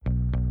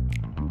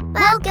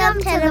Welcome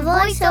to the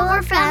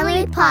Voiceover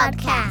Family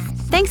Podcast.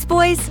 Thanks,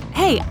 boys.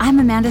 Hey, I'm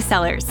Amanda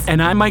Sellers.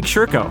 And I'm Mike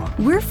Shirko.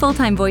 We're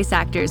full-time voice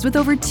actors with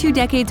over 2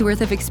 decades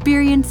worth of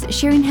experience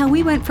sharing how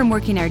we went from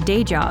working our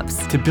day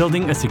jobs to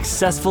building a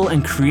successful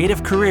and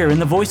creative career in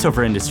the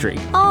voiceover industry.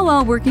 All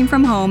while working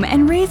from home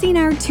and raising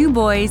our 2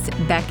 boys,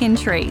 Beck and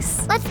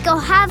Trace. Let's go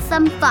have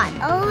some fun.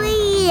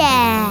 Oh,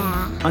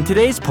 yeah. On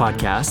today's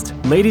podcast,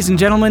 ladies and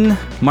gentlemen,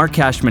 Marc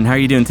Cashman. How are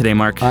you doing today,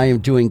 Marc? I am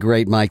doing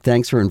great, Mike.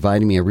 Thanks for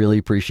inviting me. I really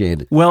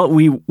appreciate it. Well,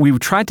 we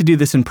tried to do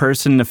this in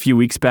person a few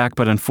weeks back,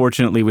 but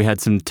unfortunately we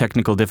had some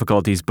technical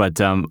difficulties.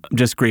 But I'm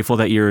just grateful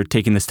that you're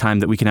taking this time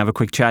that we can have a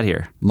quick chat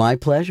here. My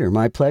pleasure.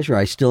 My pleasure.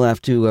 I still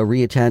have to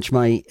reattach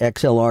my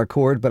XLR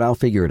cord, but I'll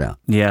figure it out.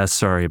 Yeah,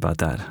 sorry about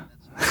that.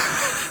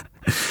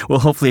 Well,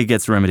 hopefully it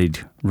gets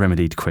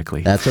remedied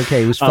quickly. That's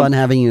okay. It was fun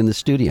having you in the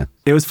studio.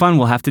 It was fun.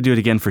 We'll have to do it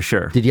again for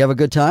sure. Did you have a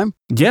good time?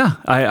 Yeah,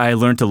 I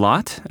learned a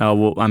lot.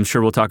 I'm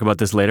sure we'll talk about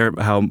this later,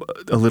 how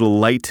a little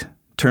light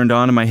turned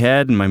on in my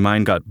head and my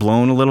mind got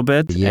blown a little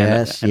bit.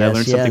 Yes, and I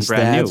learned something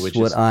brand new. That's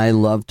what I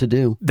love to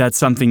do. That's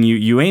something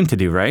you aim to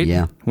do, right?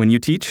 Yeah. When you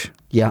teach?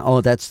 Yeah.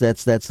 Oh, that's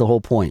the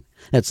whole point.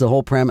 That's the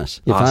whole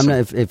premise. If Awesome.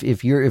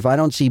 if I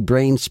don't see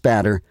brain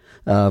spatter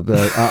on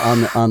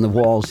the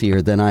walls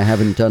here, then I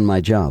haven't done my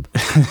job.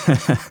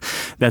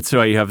 That's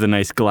why you have the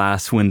nice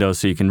glass window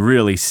so you can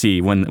really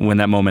see when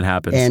that moment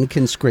happens. And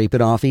can scrape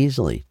it off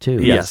easily,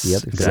 too. Yes, That's the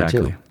other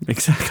exactly. thing, too.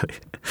 Exactly.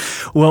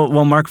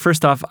 Well, Marc,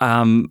 first off,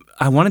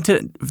 I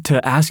wanted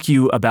to ask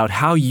you about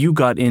how you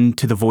got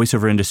into the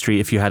voiceover industry,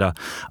 if you had a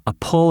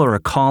pull or a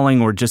calling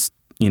or just,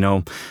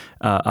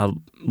 a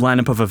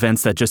lineup of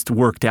events that just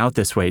worked out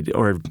this way,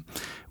 or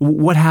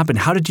what happened?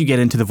 How did you get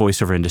into the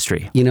voiceover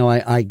industry?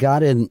 I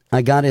got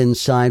in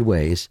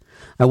sideways.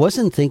 I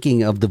wasn't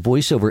thinking of the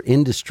voiceover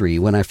industry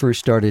when I first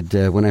started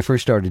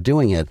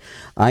doing it.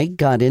 I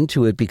got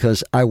into it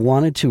because I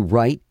wanted to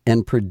write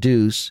and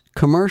produce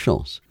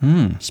commercials,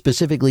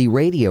 specifically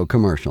radio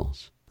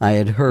commercials. I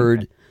had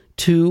heard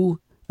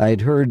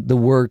the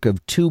work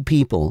of 2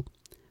 people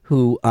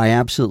who I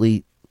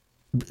absolutely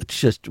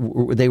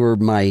they were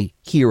my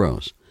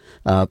heroes,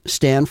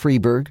 Stan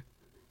Freberg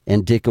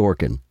and Dick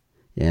Orkin.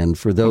 And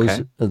for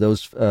those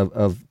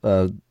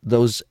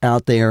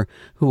out there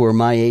who are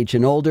my age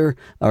and older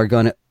are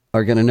gonna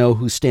know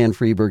who Stan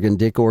Freberg and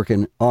Dick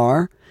Orkin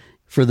are.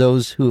 For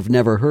those who have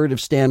never heard of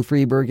Stan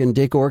Freberg and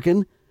Dick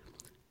Orkin,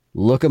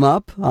 look them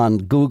up on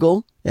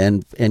Google,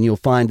 and you'll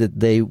find that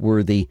they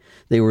were the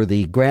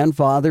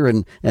grandfather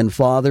and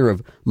father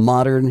of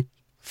modern,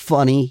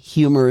 funny,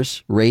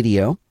 humorous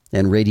radio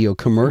and radio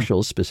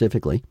commercials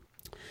specifically.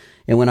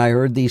 And when I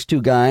heard these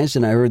 2 guys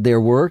and I heard their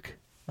work,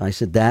 I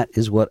said, that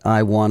is what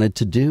I wanted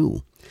to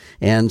do.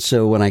 And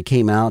so when I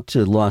came out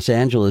to Los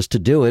Angeles to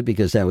do it,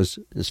 because that was,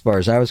 as far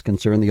as I was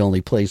concerned, the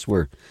only place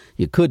where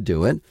you could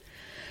do it,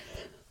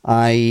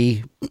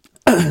 I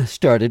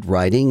started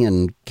writing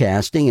and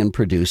casting and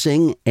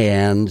producing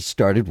and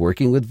started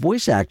working with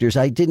voice actors.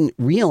 I didn't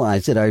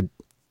realize that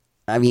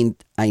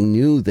I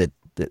knew that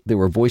there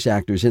were voice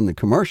actors in the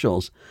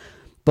commercials.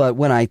 But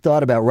when I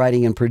thought about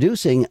writing and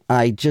producing,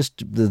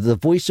 the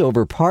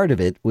voiceover part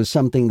of it was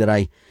something that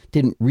I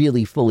didn't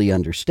really fully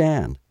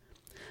understand.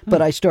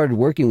 But I started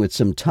working with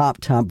some top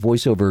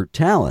voiceover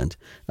talent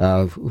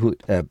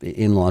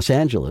in Los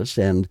Angeles.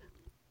 And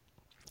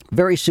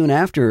very soon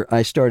after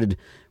I started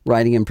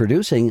writing and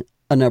producing,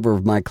 a number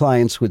of my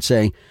clients would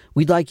say,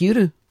 we'd like you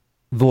to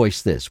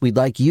voice this. We'd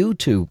like you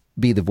to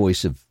be the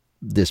voice of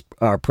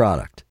our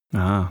product.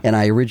 Ah. And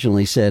I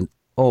originally said,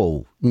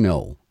 oh,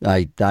 no,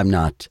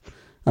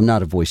 I'm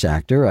not a voice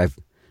actor. I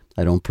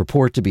don't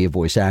purport to be a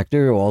voice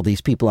actor. All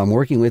these people I'm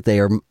working with, they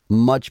are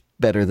much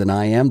better than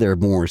I am. They're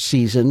more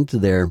seasoned.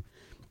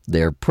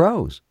 They're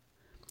pros.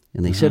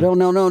 And they said, oh,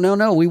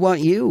 no, we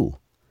want you.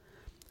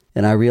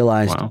 And I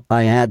realized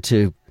I had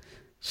to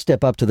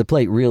step up to the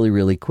plate really,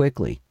 really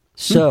quickly.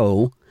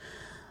 So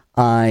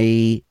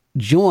I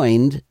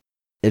joined,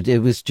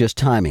 it was just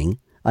timing,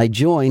 I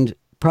joined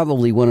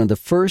probably one of the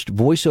first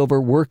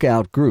voiceover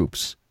workout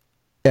groups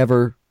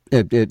ever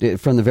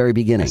from the very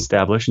beginning.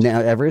 Established?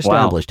 Ever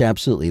established, wow.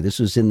 Absolutely. This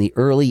was in the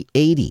early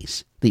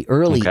 80s. The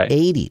early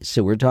 80s.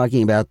 So we're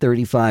talking about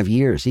 35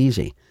 years,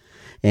 easy.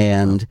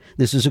 And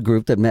this is a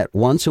group that met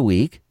once a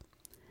week.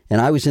 And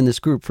I was in this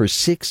group for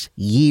 6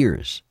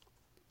 years.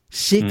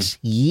 6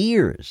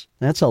 years.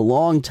 That's a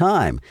long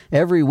time.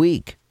 Every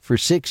week for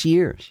 6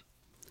 years.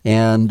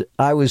 And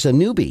I was a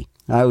newbie.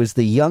 I was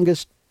the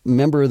youngest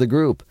member of the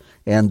group.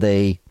 And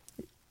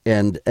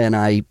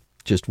I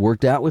just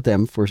worked out with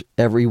them for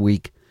every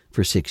week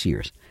for 6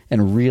 years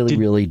and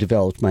really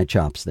developed my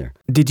chops there.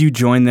 Did you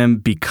join them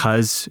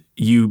because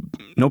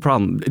no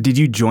problem. Did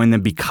you join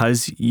them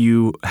because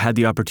you had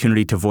the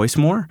opportunity to voice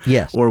more?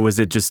 Yes. Or was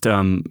it just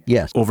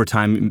yes. Over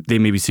time they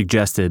maybe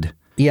suggested?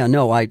 Yeah,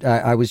 no,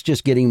 I was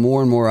just getting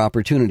more and more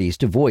opportunities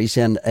to voice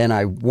and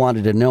I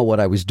wanted to know what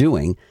I was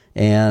doing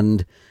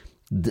and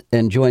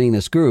joining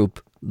this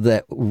group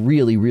that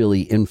really,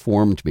 really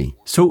informed me.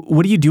 So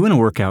what do you do in a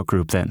workout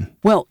group then?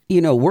 Well,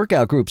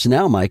 workout groups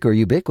now, Mike, are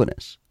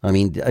ubiquitous. I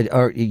mean,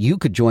 you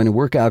could join a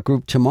workout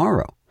group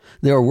tomorrow.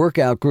 There are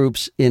workout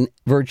groups in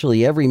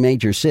virtually every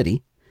major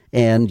city,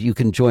 and you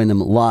can join them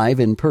live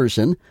in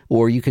person,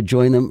 or you could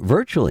join them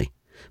virtually.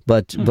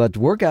 But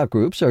workout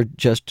groups are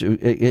just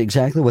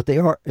exactly what they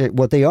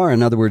are.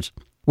 In other words,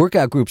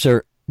 workout groups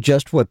are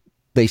just what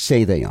they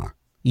say they are.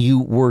 You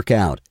work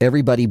out.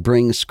 Everybody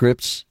brings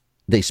scripts.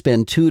 They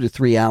spend 2 to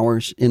 3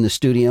 hours in the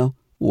studio,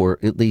 or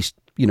at least,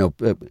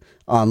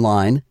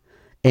 online,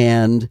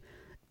 and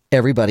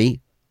everybody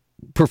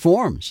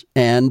performs,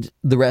 and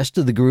the rest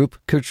of the group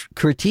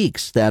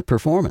critiques that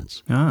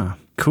performance. Ah,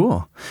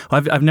 cool.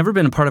 Well, I've never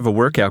been a part of a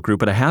workout group,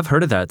 but I have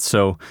heard of that.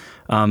 So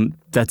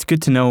that's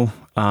good to know,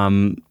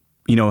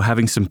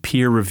 having some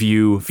peer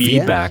review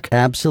feedback. Yeah,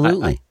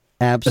 absolutely.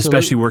 Absolutely.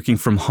 Especially working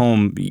from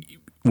home.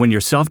 When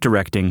you're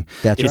self-directing,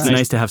 it's right.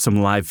 nice to have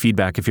some live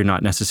feedback if you're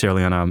not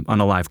necessarily on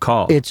a live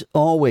call. It's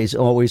always,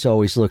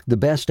 look, the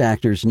best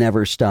actors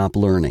never stop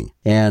learning.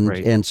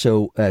 And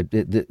so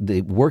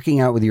the working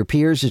out with your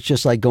peers, it's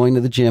just like going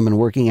to the gym and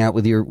working out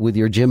with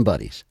your gym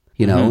buddies.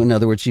 In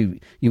other words,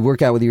 you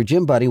work out with your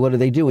gym buddy. What do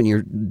they do when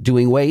you're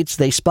doing weights?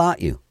 They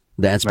spot you.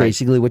 That's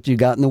basically what you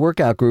got in the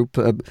workout group,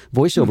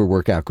 voiceover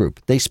workout group.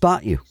 They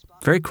spot you.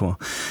 Very cool.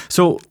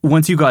 So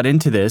once you got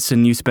into this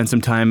and you spent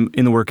some time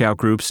in the workout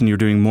groups and you're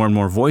doing more and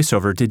more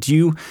voiceover, did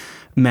you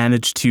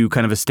manage to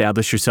kind of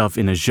establish yourself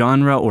in a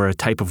genre or a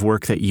type of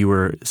work that you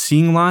were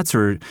seeing lots?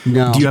 Or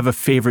No. do you have a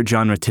favorite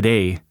genre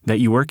today that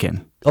you work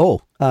in?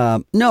 Oh,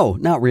 no,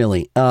 not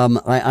really.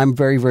 I'm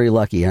very, very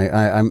lucky.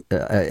 I'm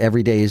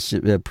every day is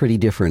pretty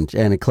different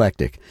and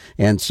eclectic.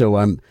 And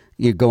so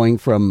you're going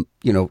from,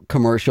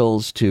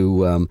 commercials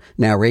to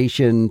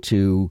narration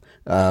to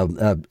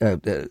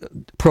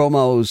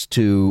promos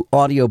to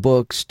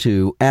audiobooks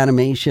to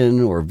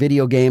animation or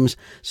video games.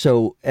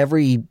 So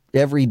every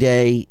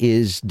day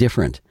is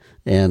different.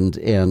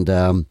 And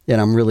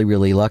I'm really,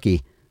 really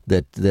lucky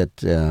that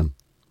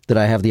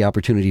I have the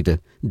opportunity to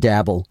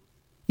dabble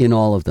in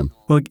all of them.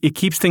 Well, it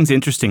keeps things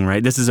interesting,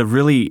 right? This is a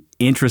really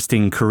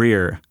interesting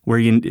career where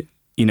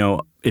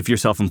if you're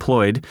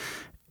self-employed,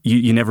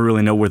 you never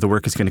really know where the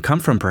work is going to come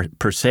from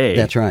per se.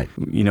 That's right.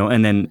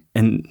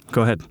 And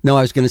go ahead. No,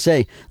 I was going to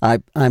say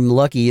I'm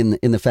lucky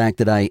in the fact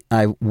that I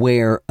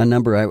wear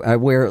I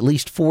wear at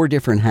least 4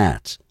 different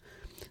hats.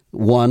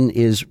 One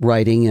is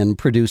writing and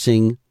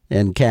producing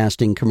and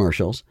casting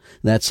commercials.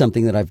 That's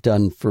something that I've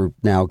done for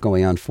now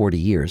going on 40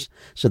 years.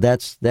 So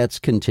that's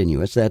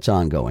continuous. That's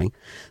ongoing.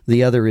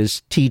 The other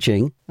is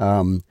teaching,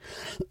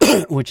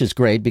 which is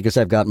great because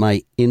I've got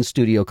my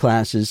in-studio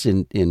classes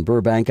in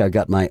Burbank. I've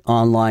got my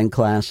online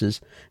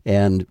classes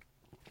and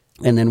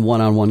then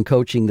one-on-one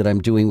coaching that I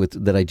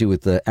do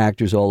with the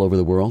actors all over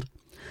the world.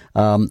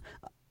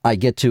 I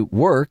get to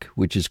work,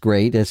 which is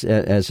great as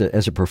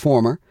a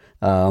performer.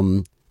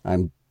 I'm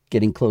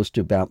getting close to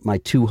about my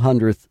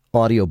 200th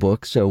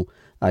audiobook, so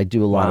I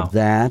do a lot of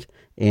that.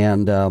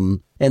 And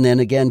then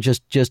again,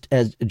 just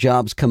as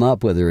jobs come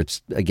up, whether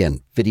it's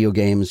again video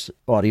games,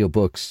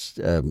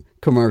 audiobooks,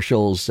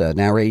 commercials,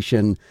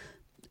 narration,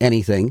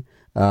 anything.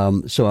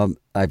 So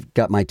I've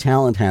got my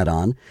talent hat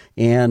on,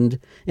 and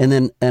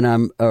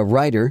I'm a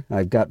writer.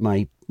 I've got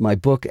my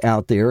book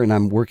out there, and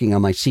I'm working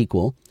on my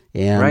sequel.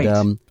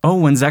 And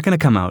when's that going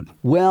to come out?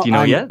 Well, do you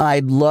know yet?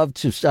 I'd love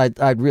to.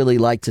 I'd really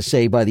like to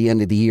say by the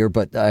end of the year,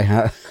 but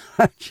I'm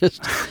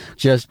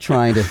just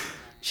trying to.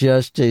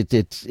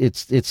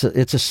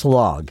 It's a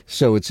slog.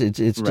 So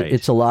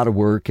it's a lot of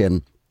work,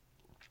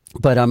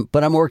 but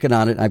I'm working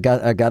on it. I've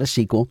got a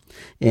sequel,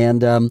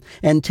 and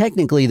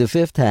technically the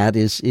 5th hat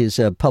is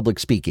public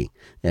speaking,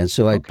 and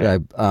so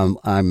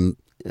I'm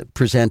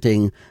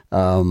presenting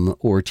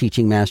or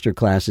teaching master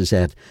classes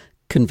at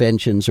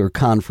conventions or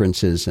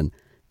conferences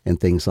and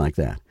things like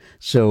that.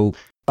 So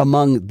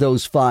among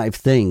those 5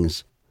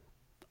 things,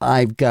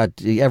 I've got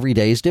every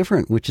day is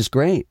different, which is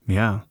great.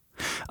 Yeah.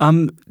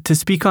 To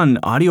speak on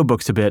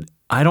audiobooks a bit,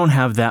 I don't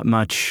have that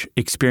much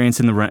experience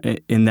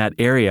in that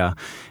area.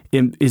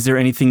 Is there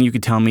anything you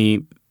could tell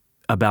me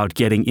about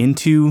getting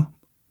into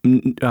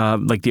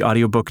like the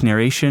audiobook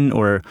narration,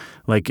 or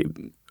like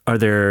are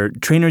there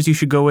trainers you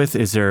should go with?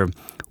 Is there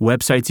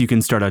websites you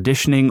can start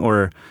auditioning,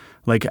 or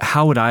like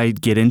how would I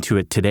get into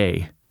it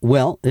today?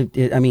 Well,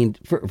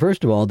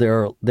 first of all,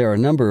 there are a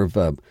number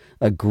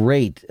of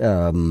great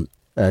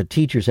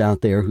teachers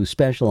out there who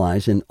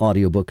specialize in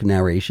audiobook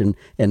narration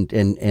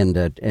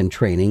and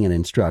training and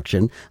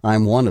instruction.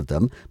 I'm one of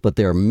them, but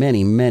there are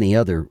many, many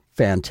other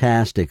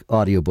fantastic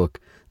audiobook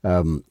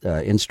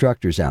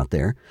instructors out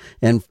there.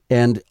 And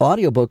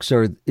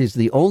audiobooks is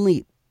the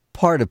only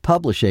part of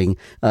publishing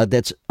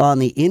that's on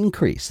the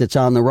increase, that's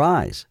on the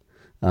rise.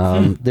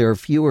 There are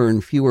fewer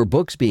and fewer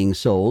books being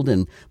sold,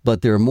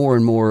 but there are more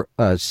and more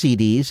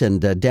CDs and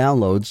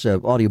downloads,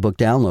 audiobook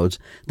downloads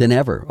than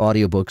ever.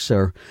 Audiobooks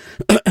are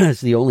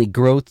it's the only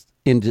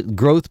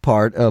growth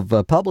part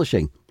of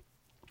publishing.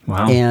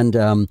 Wow!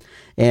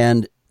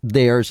 And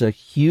there's a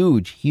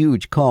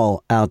huge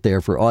call out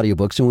there for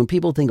audiobooks. And when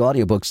people think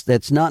audiobooks,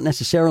 that's not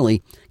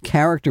necessarily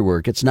character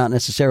work. It's not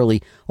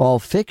necessarily all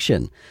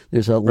fiction.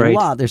 There's a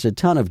there's a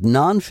ton of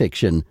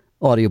nonfiction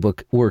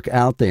audiobook work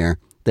out there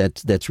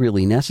that's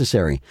really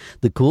necessary.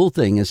 The cool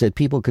thing is that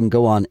people can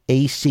go on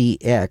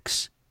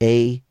ACX,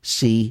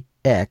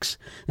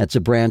 that's a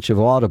branch of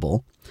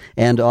Audible,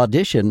 and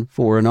audition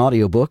for an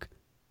audiobook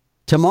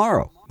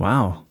tomorrow.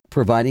 Wow.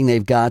 Providing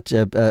they've got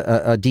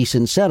a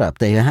decent setup.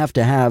 They have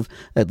to have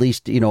at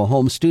least, a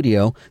home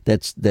studio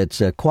that's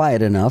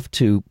quiet enough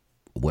to,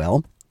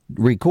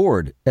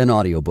 record an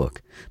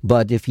audiobook.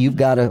 But if you've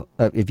got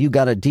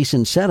a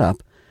decent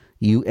setup,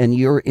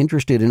 you're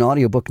interested in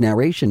audiobook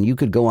narration, you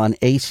could go on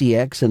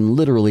ACX and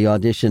literally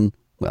audition,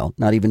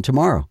 not even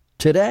tomorrow,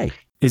 today.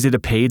 Is it a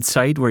paid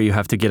site where you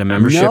have to get a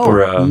membership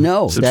or a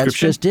subscription? That's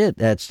just it.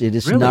 It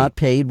is not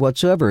paid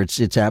whatsoever.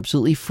 It's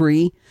absolutely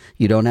free.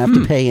 You don't have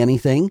to pay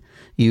anything.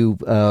 You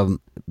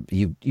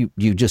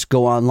just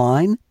go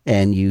online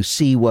and you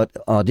see what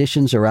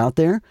auditions are out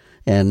there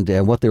and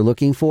what they're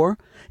looking for.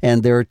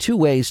 And there are two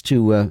ways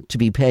to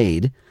be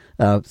paid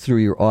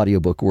through your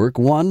audiobook work.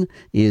 One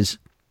is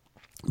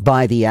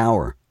by the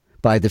hour,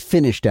 by the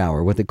finished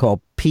hour, what they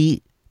call PFH,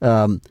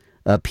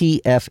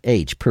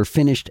 per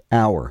finished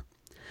hour.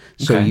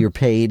 So you're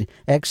paid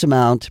X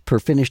amount per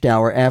finished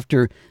hour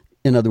after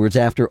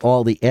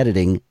all the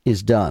editing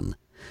is done.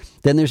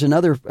 Then there's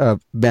another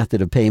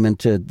method of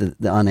payment on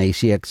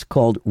ACX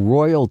called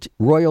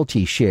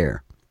royalty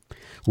share.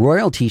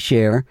 Royalty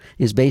share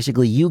is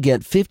basically you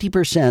get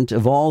 50%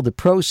 of all the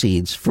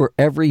proceeds for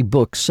every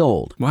book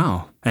sold.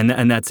 Wow.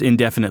 And that's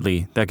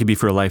indefinitely. That could be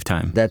for a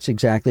lifetime. That's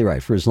exactly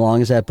right, for as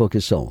long as that book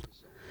is sold.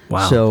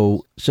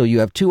 Wow. So you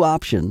have two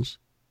options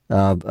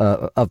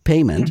of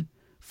payment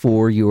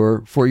for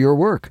your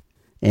work.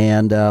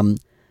 And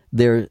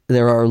there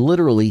are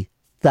literally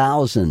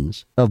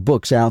thousands of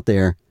books out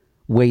there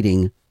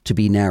waiting to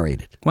be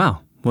narrated. Wow.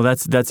 Well,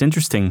 that's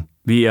interesting.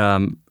 Be a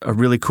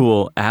really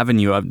cool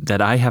avenue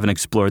that I haven't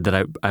explored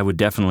that I would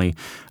definitely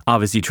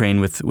obviously train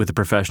with a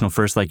professional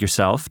first like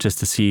yourself, just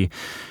to see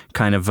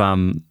kind of,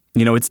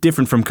 it's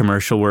different from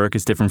commercial work.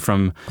 It's different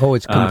from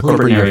it's completely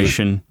corporate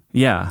narration.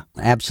 Yeah.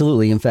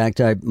 Absolutely. In fact,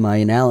 my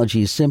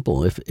analogy is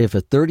simple. If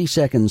a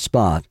 30-second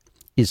spot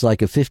is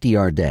like a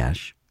 50-yard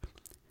dash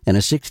and a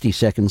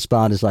 60-second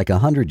spot is like a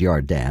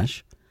 100-yard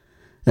dash,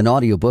 an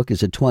audiobook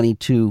is a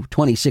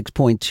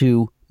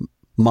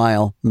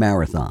 26.2-mile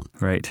marathon.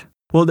 Right.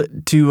 Well,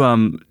 to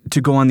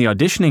go on the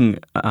auditioning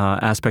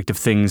aspect of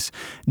things,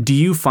 do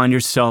you find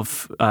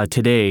yourself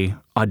today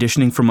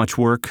auditioning for much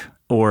work,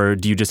 or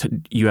do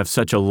you have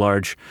such a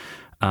large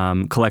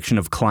collection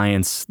of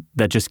clients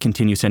that just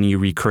continue sending you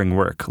recurring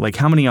work? Like,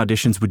 how many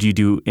auditions would you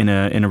do in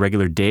a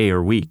regular day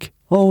or week?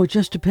 Oh, it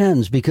just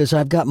depends, because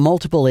I've got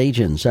multiple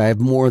agents. I have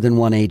more than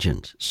one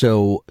agent.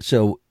 So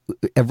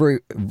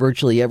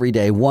virtually every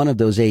day, one of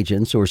those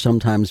agents, or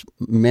sometimes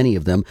many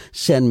of them,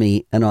 send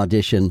me an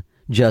audition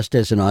just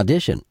as an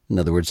audition. In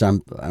other words,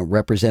 I'm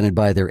represented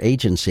by their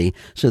agency,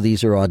 so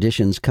these are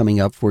auditions coming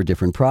up for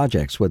different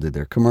projects, whether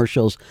they're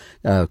commercials,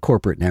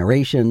 corporate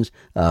narrations,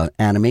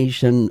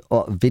 animation,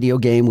 video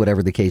game,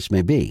 whatever the case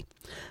may be.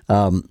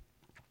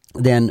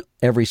 Then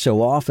every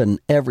so often,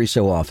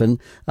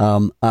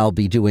 I'll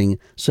be doing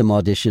some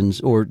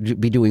auditions or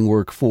be doing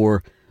work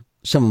for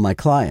some of my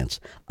clients.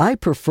 I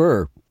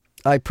prefer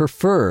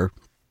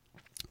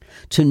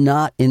to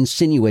not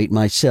insinuate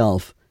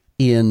myself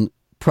in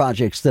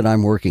projects that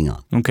I'm working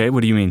on. Okay,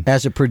 what do you mean?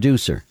 As a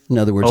producer. In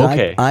other words,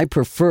 I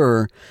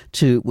prefer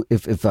to,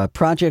 if a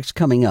project's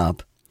coming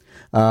up,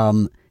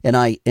 and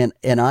I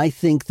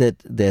think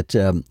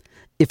that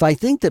if I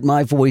think that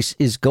my voice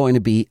is going to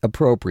be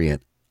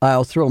appropriate,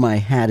 I'll throw my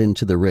hat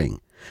into the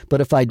ring.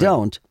 But if I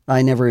don't,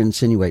 I never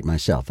insinuate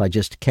myself. I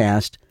just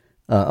cast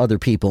other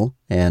people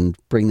and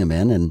bring them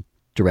in and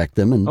direct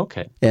them, and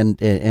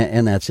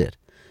that's it.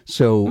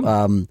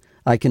 So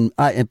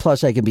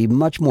plus I can be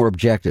much more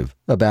objective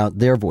about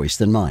their voice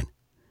than mine,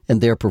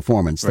 and their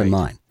performance than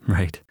mine.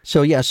 Right.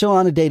 So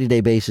on a day-to-day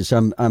basis,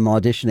 I'm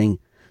auditioning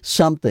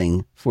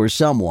something for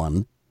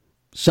someone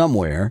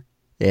somewhere,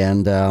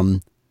 and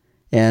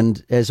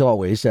as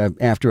always,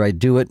 after I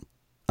do it,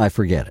 I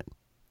forget it.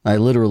 I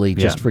literally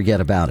just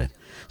forget about it.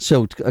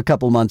 So a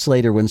couple months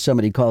later, when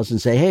somebody calls and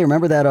say, "Hey,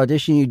 remember that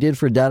audition you did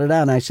for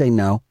da-da-da?" And I say,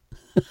 "No."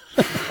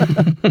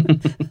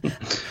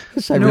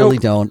 I really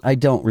don't. I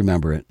don't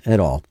remember it at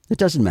all. It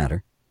doesn't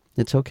matter.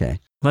 It's okay.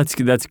 That's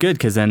good,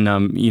 because then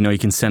you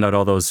can send out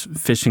all those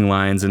fishing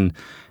lines and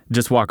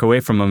just walk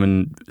away from them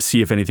and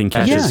see if anything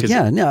catches.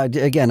 Yeah. No,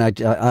 again,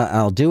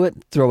 I'll do it,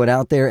 throw it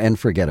out there, and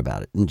forget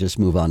about it, and just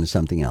move on to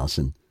something else,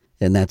 and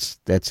that's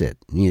it.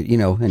 And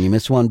you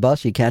miss one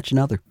bus, you catch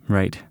another.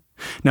 Right.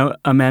 Now,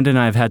 Amanda and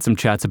I have had some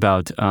chats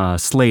about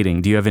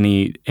slating. Do you have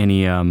any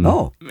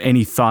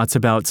thoughts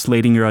about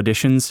slating your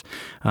auditions,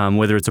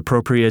 whether it's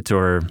appropriate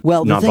or not bother?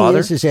 Well, the thing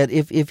is that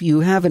if you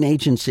have an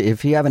agent,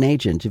 if you have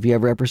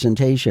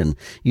representation,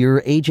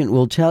 your agent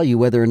will tell you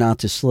whether or not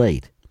to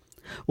slate.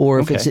 Or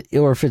if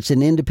it's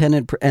an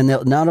independent, and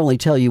they'll not only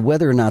tell you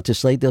whether or not to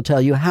slate, they'll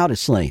tell you how to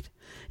slate.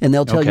 And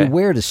they'll tell you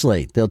where to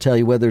slate. They'll tell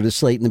you whether to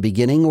slate in the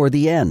beginning or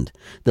the end.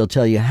 They'll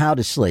tell you how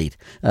to slate.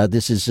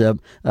 This is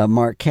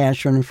Marc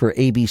Cashman for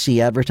ABC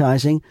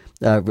Advertising,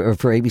 or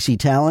for ABC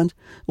Talent,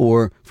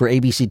 or for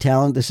ABC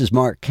Talent, this is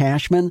Marc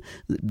Cashman.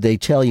 They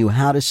tell you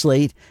how to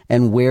slate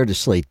and where to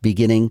slate,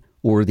 beginning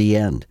or the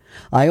end.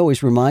 I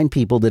always remind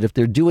people that if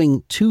they're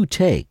doing two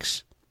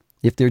takes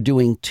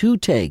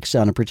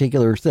on a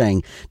particular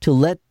thing, to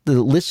let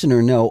the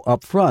listener know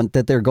up front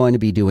that they're going to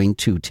be doing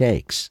 2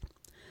 takes.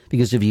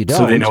 Because if you don't,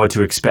 so they know what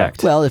to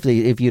expect. Well, if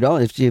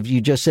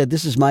you just said,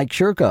 this is Mike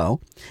Shirko,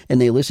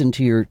 and they listen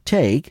to your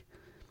take,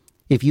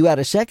 if you had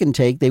a second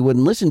take, they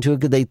wouldn't listen to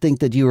it because they think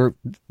that you were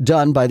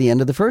done by the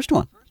end of the first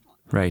one.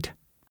 Right.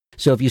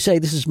 So if you say,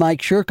 this is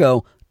Mike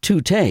Shirko,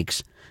 2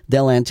 takes,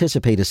 they'll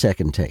anticipate a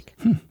second take.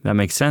 That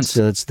makes sense.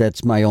 So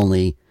that's my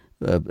only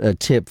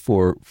tip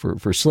for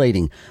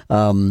slating.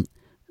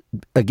 Again,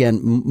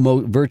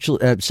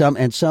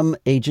 some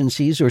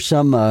agencies or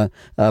some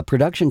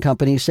production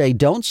companies say,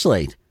 don't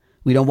slate.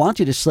 We don't want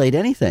you to slate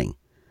anything.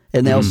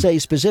 And they'll say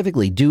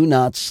specifically, do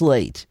not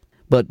slate.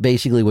 But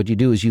basically what you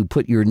do is you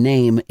put your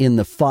name in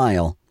the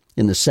file,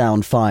 in the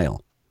sound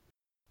file.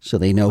 So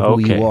they know who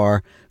you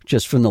are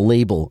just from the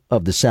label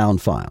of the sound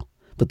file.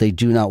 But they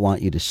do not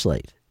want you to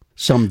slate.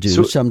 Some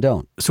do, some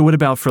don't. So what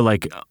about for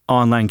like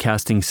online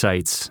casting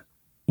sites?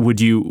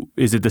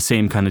 Is it the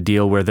same kind of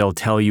deal where they'll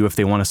tell you if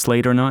they want to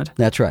slate or not?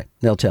 That's right.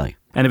 They'll tell you.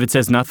 And if it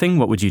says nothing,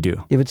 what would you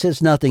do? If it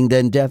says nothing,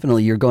 then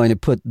definitely you're going to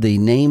put the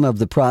name of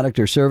the product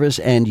or service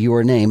and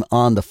your name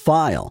on the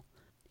file.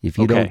 If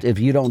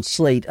you don't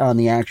slate on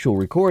the actual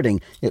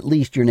recording, at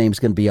least your name's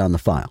going to be on the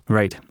file.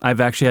 Right. I've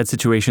actually had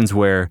situations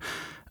where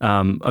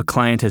a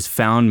client has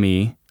found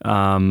me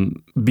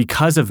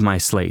because of my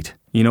slate.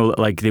 You know,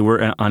 like they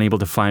were unable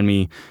to find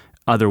me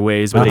other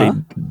ways, but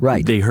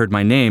they heard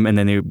my name and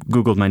then they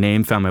Googled my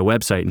name, found my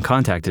website, and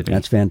contacted me.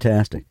 That's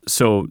fantastic.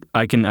 So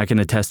I can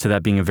attest to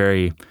that being a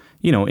very,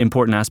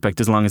 important aspect,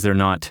 as long as they're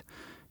not,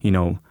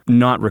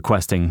 not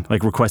requesting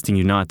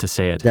you not to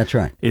say it. That's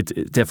right. It's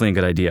definitely a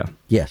good idea.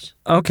 Yes.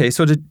 Okay,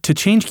 so to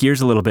change gears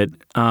a little bit,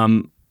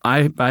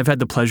 I've had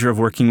the pleasure of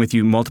working with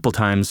you multiple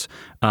times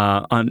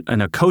on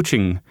a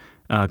coaching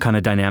kind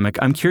of dynamic.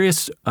 I'm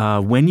curious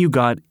when you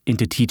got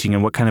into teaching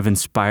and what kind of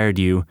inspired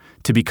you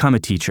to become a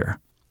teacher.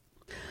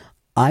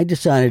 I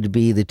decided to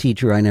be the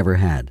teacher I never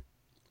had.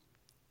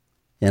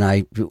 And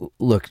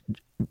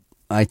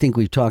I think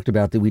we've talked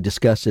about that. We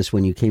discussed this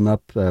when you came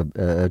up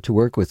to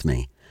work with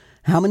me.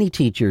 How many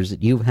teachers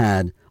that you've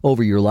had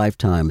over your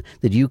lifetime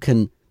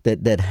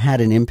that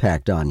had an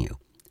impact on you?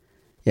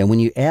 And when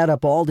you add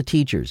up all the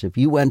teachers, if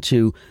you went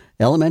to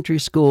elementary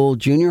school,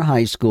 junior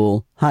high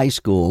school,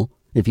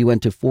 if you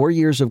went to 4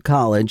 years of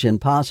college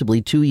and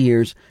possibly 2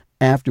 years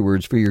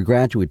afterwards for your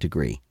graduate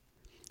degree,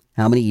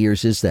 how many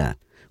years is that?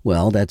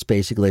 Well,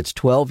 it's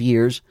 12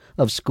 years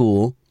of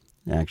school,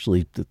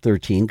 actually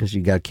 13 because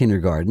you got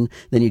kindergarten.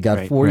 Then you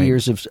got 4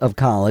 years of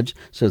college,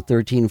 so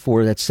 13,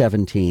 4, that's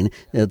 17.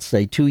 Let's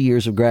say 2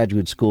 years of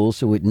graduate school,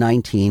 so at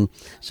 19.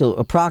 So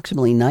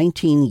approximately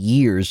 19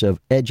 years of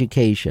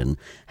education.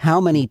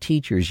 How many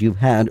teachers you've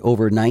had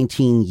over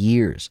 19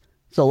 years?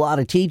 It's a lot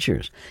of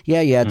teachers.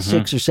 Yeah, you had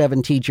 6 or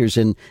 7 teachers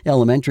in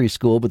elementary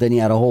school, but then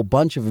you had a whole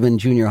bunch of them in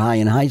junior high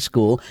and high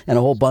school, and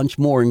a whole bunch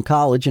more in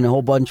college, and a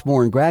whole bunch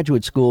more in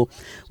graduate school.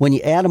 When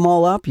you add them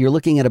all up, you're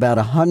looking at about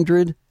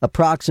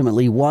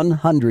approximately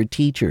 100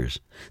 teachers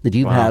that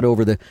you've had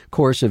over the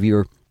course of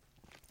your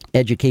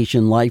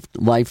education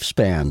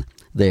lifespan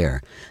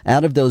there.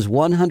 Out of those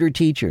 100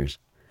 teachers,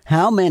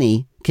 how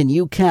many can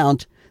you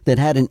count that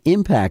had an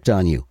impact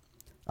on you?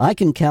 I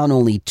can count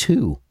only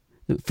 2.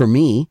 For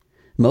me,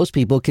 most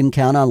people can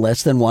count on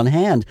less than one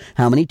hand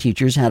how many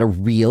teachers had a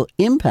real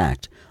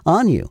impact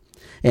on you.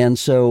 And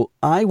so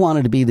I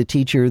wanted to be the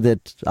teacher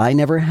that I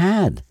never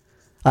had.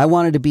 I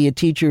wanted to be a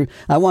teacher.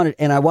 I wanted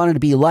to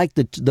be like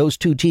those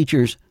 2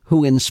 teachers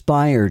who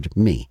inspired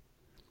me.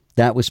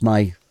 That was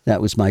my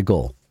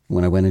goal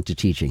when I went into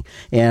teaching.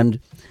 And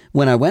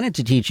when I went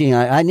into teaching,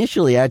 I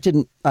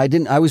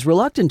was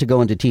reluctant to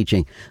go into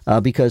teaching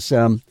because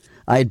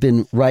I had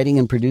been writing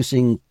and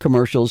producing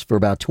commercials for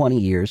about 20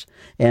 years,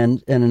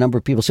 and a number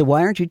of people said,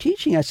 "Why aren't you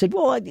teaching?" I said,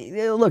 "Well,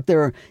 look,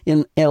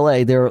 in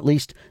L.A., there are at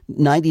least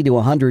 90 to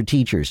 100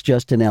 teachers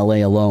just in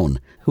L.A. alone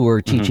who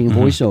are teaching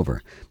voiceover.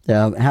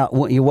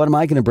 What am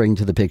I going to bring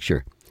to the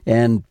picture?"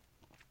 And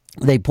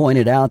they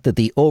pointed out that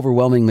the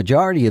overwhelming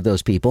majority of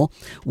those people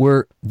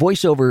were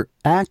voice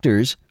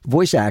actors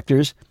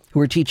who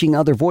were teaching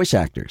other voice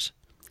actors.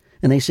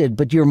 And they said,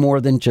 "But you're more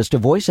than just a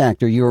voice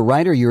actor. You're a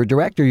writer, you're a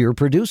director, you're a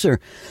producer,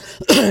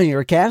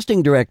 you're a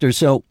casting director.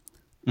 So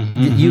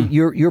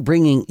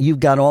you've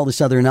got all this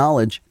other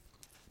knowledge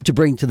to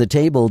bring to the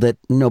table that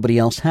nobody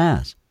else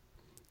has."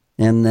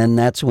 And then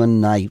that's when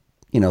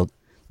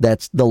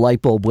that's the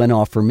light bulb went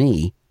off for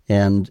me.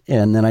 And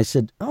then I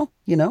said, "Oh,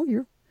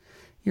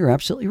 you're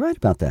absolutely right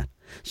about that."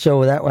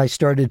 So I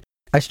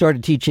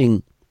started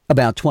teaching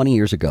about 20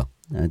 years ago.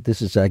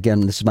 This is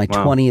my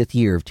 20th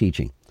year of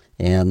teaching.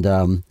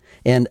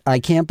 And I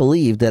can't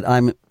believe that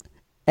I'm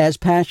as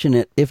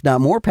passionate, if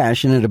not more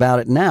passionate about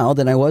it now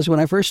than I was when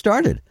I first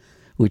started,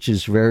 which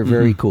is very,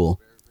 very cool.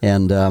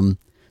 And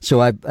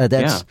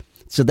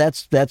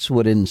that's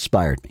what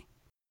inspired me.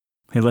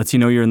 It lets you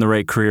know you're in the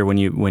right career when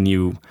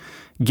you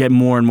get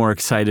more and more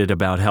excited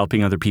about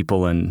helping other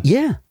people, and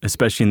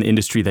especially in the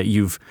industry that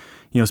you've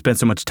spent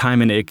so much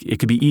time in. It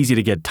could be easy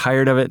to get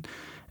tired of it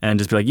and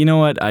just be like, you know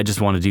what, I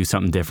just want to do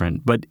something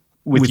different. But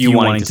with you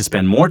wanting to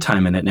spend more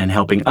time in it and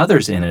helping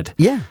others in it,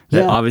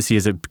 that obviously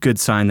is a good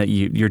sign that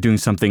you're doing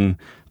something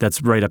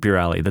that's right up your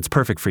alley. That's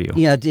perfect for you.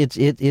 Yeah,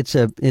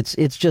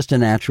 it's just a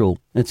natural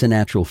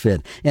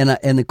fit.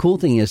 And the cool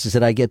thing is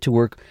that I get to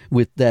work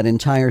with that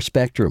entire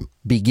spectrum,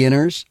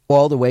 beginners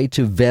all the way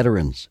to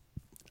veterans.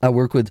 I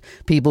work with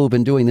people who've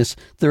been doing this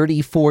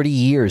 30, 40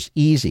 years,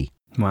 easy.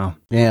 Wow.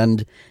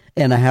 And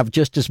I have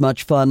just as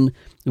much fun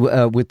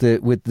with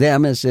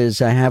them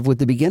as I have with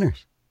the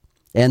beginners.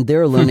 And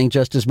they're learning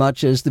just as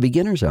much as the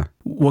beginners are.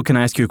 Well, can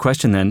I ask you a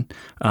question then?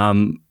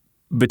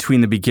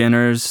 Between the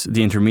beginners,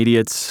 the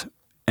intermediates,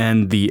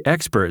 and the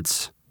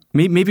experts,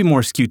 maybe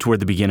more skewed toward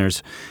the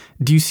beginners,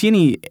 do you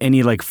see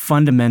any like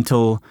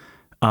fundamental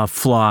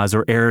flaws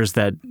or errors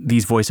that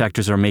these voice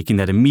actors are making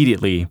that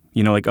immediately,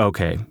 like,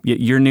 okay,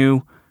 you're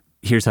new,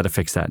 here's how to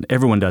fix that.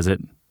 Everyone does it.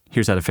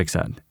 Here's how to fix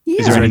that. Yeah.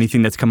 Is there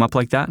anything that's come up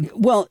like that?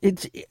 Well,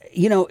 it's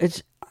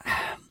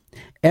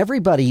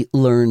everybody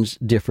learns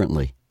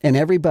differently. And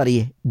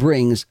everybody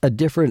brings a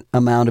different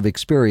amount of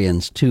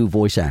experience to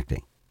voice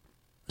acting.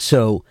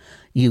 So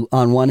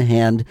on one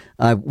hand,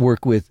 I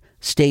work with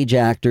stage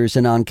actors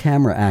and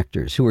on-camera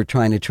actors who are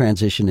trying to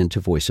transition into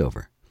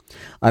voiceover.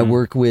 I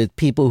work with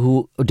people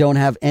who don't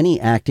have any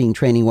acting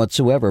training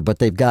whatsoever, but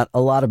they've got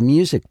a lot of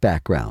music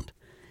background.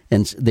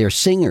 And they're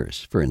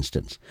singers, for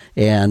instance,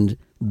 and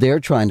they're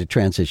trying to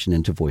transition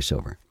into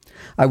voiceover.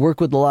 I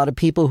work with a lot of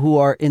people who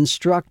are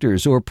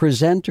instructors or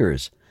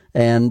presenters,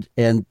 and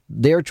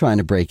they're trying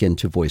to break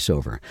into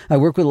voiceover. I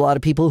work with a lot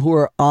of people who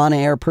are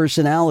on-air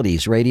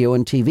personalities, radio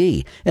and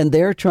TV, and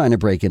they're trying to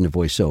break into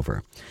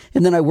voiceover.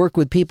 And then I work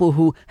with people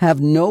who have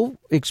no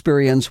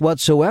experience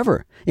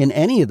whatsoever in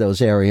any of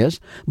those areas,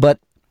 but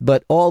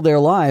all their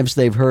lives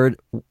they've heard,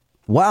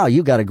 wow,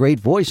 you got a great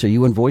voice. Are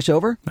you in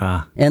voiceover?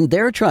 And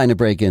they're trying to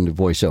break into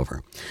voiceover.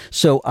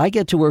 So I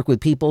get to work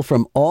with people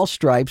from all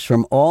stripes,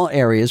 from all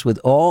areas, with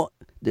all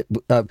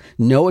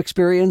no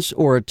experience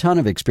or a ton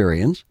of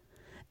experience.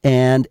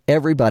 And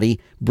everybody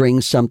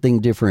brings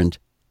something different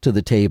to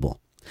the table.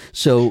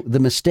 So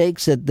the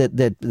mistakes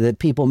that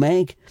people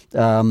make,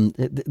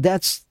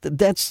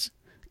 that's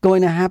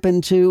going to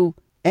happen to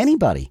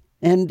anybody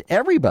and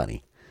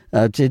everybody.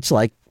 It's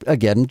like,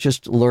 again,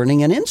 just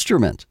learning an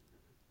instrument.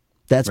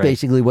 That's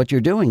basically what you're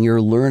doing.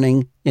 You're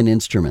learning an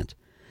instrument.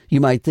 You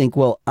might think,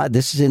 well,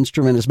 this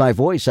instrument is my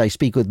voice. I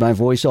speak with my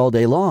voice all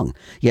day long.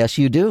 Yes,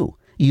 you do.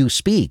 You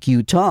speak,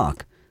 you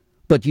talk,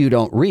 but you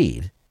don't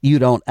read. You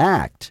don't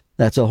act.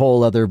 That's a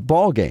whole other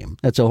ball game.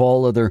 That's a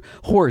whole other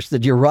horse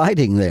that you're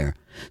riding there.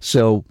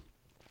 So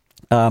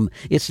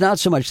it's not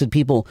so much that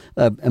people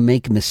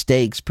make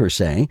mistakes per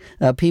se.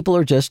 People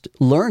are just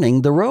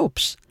learning the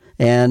ropes.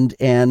 And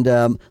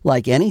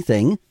like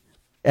anything,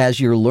 as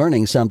you're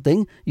learning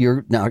something,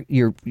 you're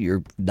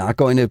not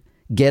going to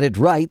get it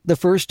right the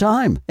first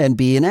time and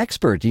be an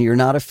expert. You're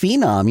not a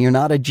phenom. You're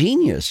not a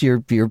genius.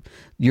 You're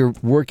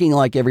working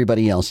like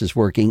everybody else is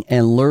working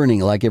and learning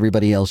like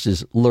everybody else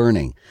is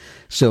learning.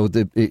 So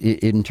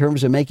in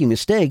terms of making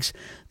mistakes,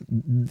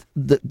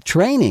 the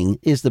training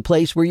is the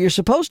place where you're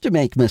supposed to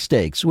make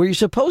mistakes, where you're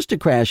supposed to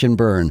crash and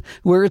burn,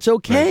 where it's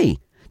okay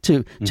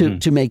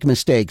to make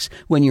mistakes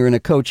when you're in a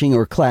coaching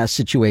or class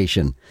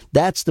situation.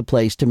 That's the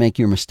place to make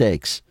your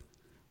mistakes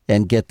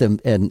and get them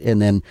and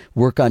then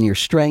work on your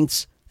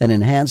strengths and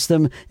enhance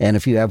them. And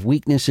if you have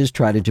weaknesses,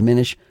 try to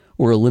diminish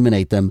or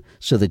eliminate them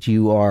so that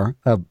you are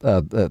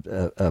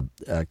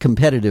a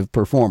competitive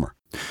performer.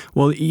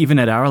 Well, even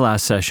at our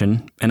last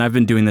session, and I've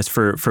been doing this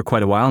for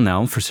quite a while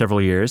now, for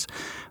several years,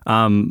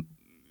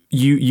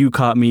 you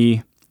caught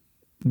me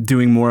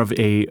doing more of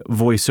a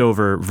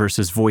voiceover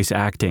versus voice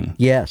acting.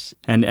 Yes.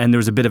 And there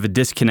was a bit of a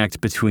disconnect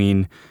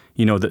between,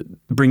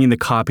 bringing the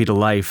copy to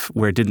life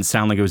where it didn't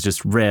sound like it was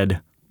just read,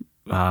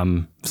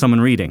 someone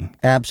reading.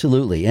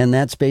 Absolutely. And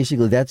that's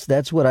basically,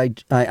 that's what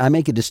I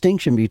make a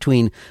distinction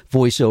between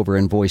voiceover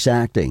and voice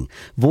acting.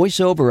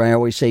 Voiceover, I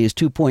always say, is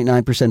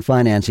 2.9%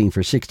 financing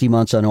for 60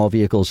 months on all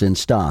vehicles in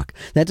stock.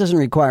 That doesn't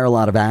require a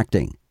lot of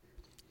acting.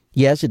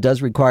 Yes, it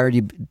does require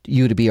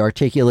you to be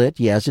articulate.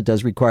 Yes, it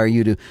does require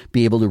you to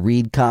be able to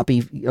read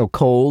copy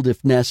cold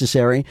if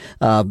necessary.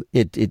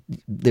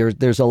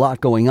 There's a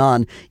lot going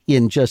on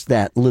in just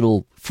that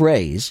little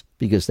phrase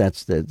because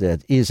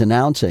that is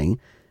announcing.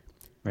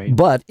 Right.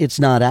 But it's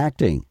not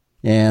acting,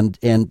 and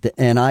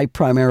I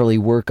primarily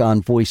work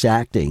on voice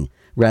acting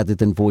rather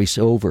than voice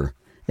over,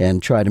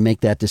 and try to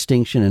make that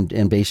distinction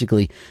and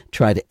basically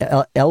try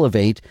to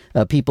elevate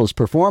people's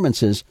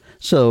performances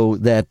so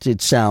that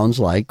it sounds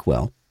like,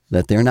 well,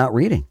 that they're not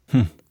reading.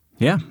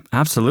 Yeah,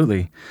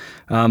 absolutely.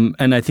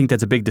 And I think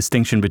that's a big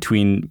distinction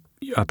between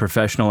a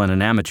professional and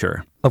an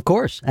amateur. Of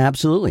course,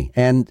 absolutely.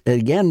 And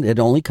again, it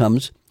only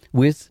comes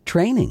with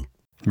training.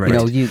 Right. You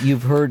know,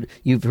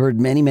 you've heard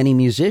many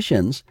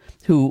musicians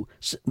who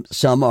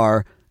some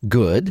are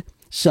good,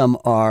 some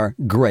are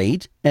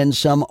great, and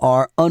some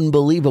are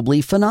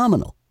unbelievably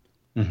phenomenal.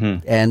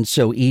 Mm-hmm. And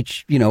so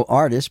each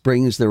artist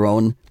brings their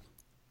own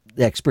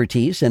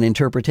expertise and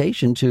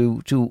interpretation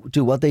to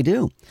what they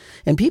do.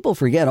 And people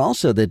forget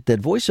also that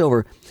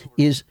voiceover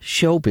is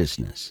show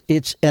business.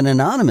 It's an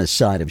anonymous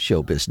side of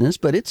show business,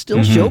 but it's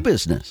still show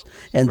business.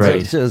 And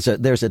right. so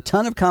there's a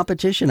ton of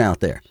competition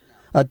out there,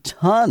 a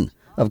ton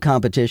of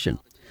competition.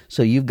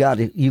 So you've got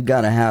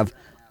to have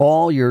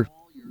all your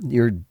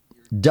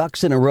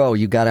ducks in a row.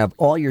 You've got to have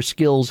all your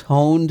skills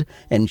honed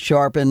and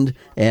sharpened,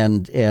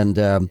 and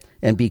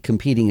be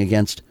competing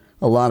against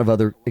a lot of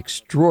other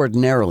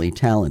extraordinarily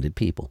talented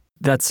people.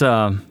 That's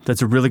a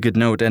really good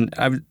note. And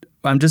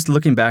I'm just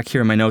looking back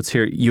here in my notes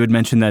here. You had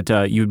mentioned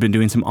that you had been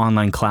doing some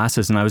online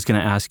classes, and I was going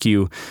to ask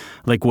you,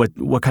 like,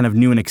 what kind of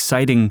new and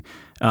exciting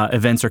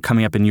events are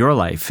coming up in your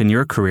life, in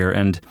your career,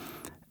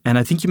 and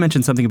I think you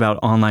mentioned something about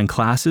online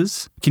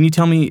classes. Can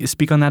you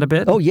speak on that a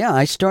bit? Oh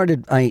yeah,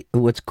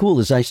 what's cool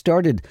is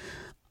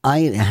I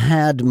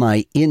had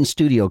my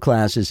in-studio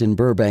classes in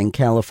Burbank,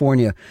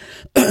 California,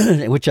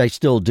 which I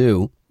still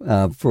do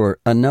for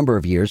a number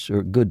of years, or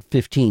a good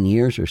 15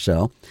 years or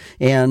so.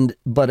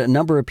 But a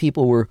number of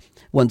people were,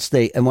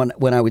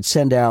 when I would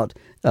send out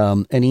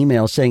an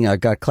email saying I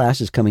got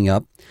classes coming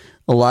up,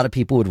 a lot of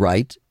people would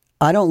write,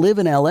 "I don't live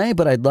in LA,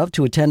 but I'd love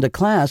to attend a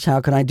class. How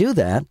can I do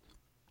that?"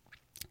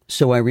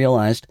 So I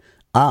realized,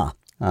 I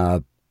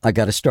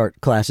got to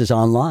start classes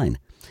online.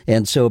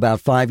 And so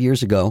about 5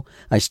 years ago,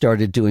 I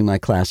started doing my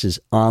classes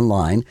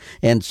online.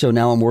 And so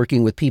now I'm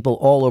working with people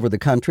all over the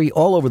country,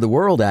 all over the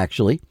world,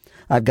 actually.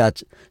 I've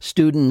got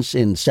students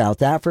in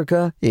South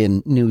Africa,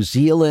 in New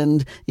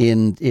Zealand,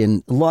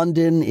 in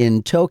London,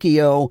 in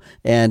Tokyo,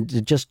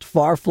 and just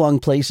far-flung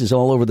places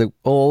all over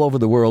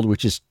the world,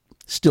 which is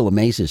still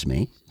amazes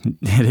me.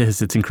 It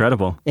is. It's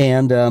incredible.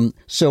 And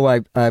so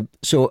I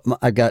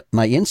got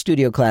my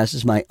in-studio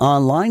classes, my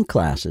online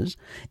classes,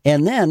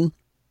 and then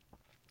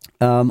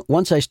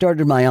once I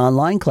started my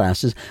online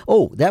classes,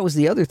 that was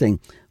the other thing.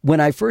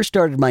 When I first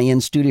started my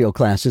in-studio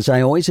classes,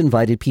 I always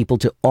invited people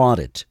to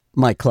audit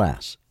my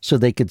class so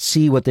they could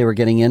see what they were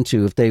getting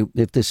into if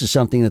this is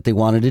something that they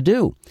wanted to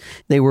do.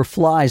 They were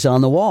flies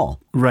on the wall.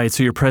 Right,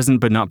 so you're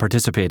present but not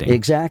participating.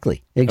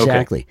 Exactly.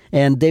 Okay.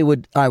 And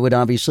I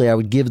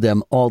would give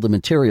them all the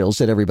materials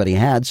that everybody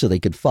had so they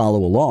could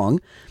follow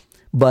along,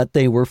 but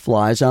they were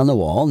flies on the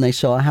wall and they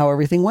saw how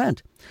everything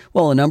went.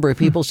 Well, a number of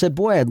people said,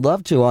 "Boy, I'd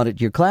love to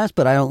audit your class,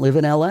 but I don't live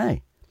in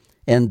LA."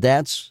 And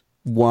that's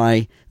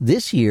why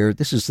this year,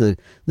 this is the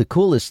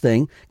coolest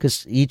thing,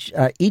 because each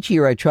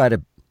year I try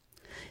to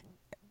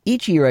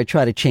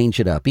change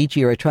it up. Each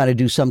year I try to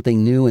do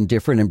something new and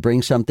different and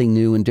bring something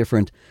new and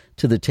different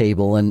to the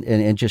table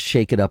and just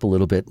shake it up a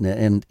little bit.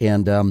 And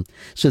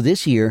so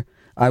this year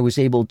I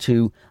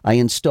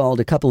installed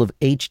a couple of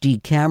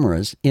HD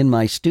cameras in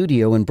my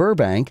studio in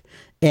Burbank.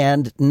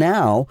 And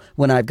now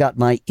when I've got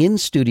my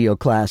in-studio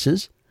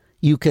classes,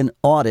 you can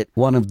audit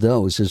one of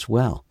those as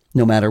well,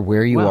 no matter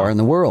where you are in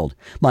the world.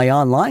 My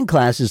online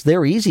classes,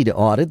 they're easy to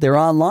audit. They're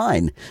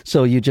online.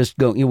 So you just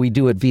go, we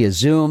do it via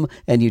Zoom,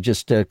 and you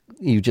just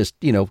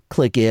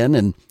click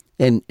in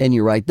and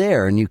you're right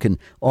there, and you can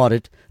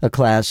audit a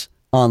class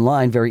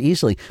online very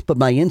easily. But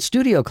my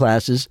in-studio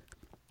classes,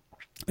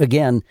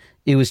 again,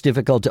 it was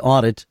difficult to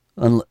audit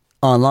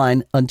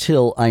online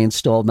until I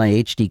installed my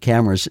HD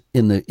cameras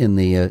in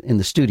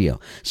the studio.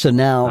 So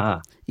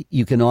now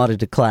you can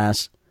audit a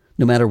class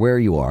no matter where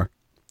you are.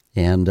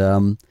 And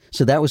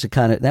so that was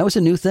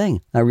a new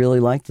thing. I really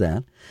liked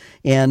that.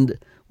 And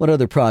what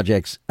other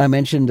projects? I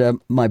mentioned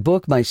my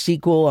book, my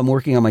sequel. I'm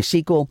working on my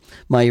sequel.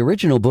 My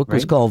original book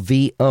was called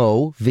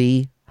VO,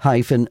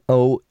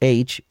 V-OH,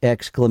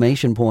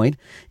 exclamation point.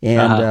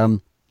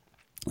 And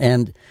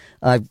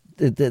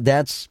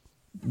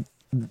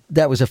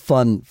that was a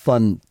fun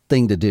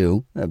thing to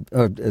do.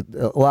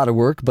 A lot of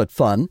work, but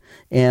fun.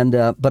 And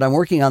but I'm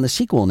working on the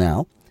sequel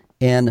now.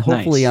 And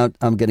hopefully I'm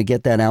going to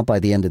get that out by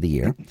the end of the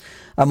year.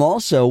 I'm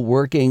also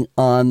working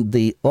on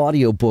the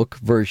audiobook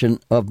version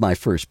of my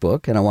first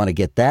book, and I want to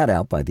get that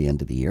out by the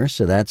end of the year.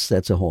 So that's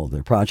a whole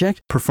other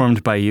project.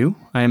 Performed by you,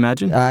 I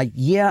imagine?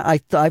 Yeah,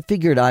 I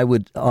figured I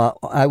would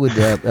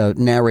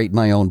narrate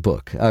my own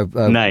book.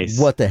 Nice.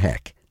 What the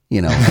heck?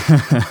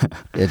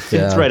 It's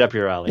right up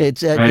your alley.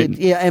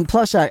 And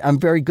plus I'm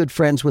very good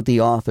friends with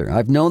the author.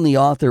 I've known the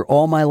author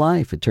all my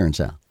life, it turns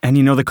out. And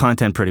you know the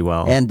content pretty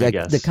well. And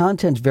the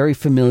content's very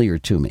familiar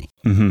to me.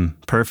 Mm-hmm.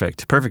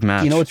 Perfect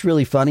match. You know what's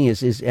really funny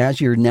is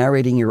as you're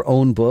narrating your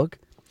own book,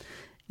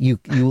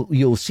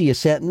 you'll see a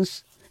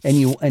sentence and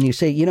you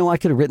say, I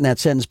could have written that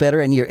sentence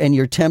better, and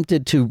you're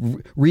tempted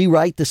to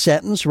rewrite the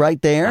sentence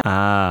right there,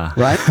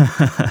 right,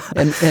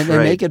 and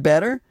right. make it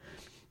better.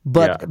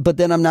 But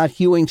then I'm not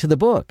hewing to the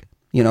book.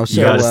 You got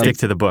to stick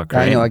to the book,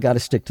 right? I know, I got to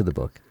stick to the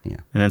book. Yeah.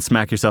 And then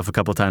smack yourself a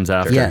couple times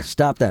after. Yeah,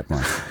 stop that,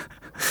 Mark.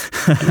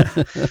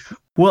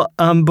 Well,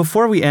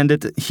 before we end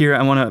it here,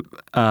 I want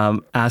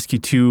to ask you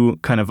two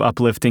kind of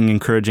uplifting,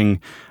 encouraging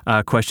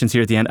questions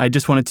here at the end. I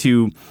just wanted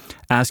to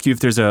ask you if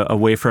there's a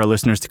way for our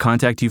listeners to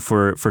contact you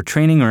for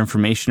training or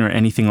information or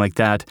anything like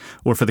that,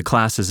 or for the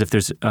classes, if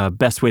there's a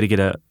best way to get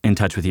in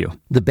touch with you.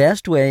 The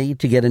best way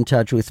to get in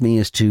touch with me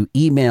is to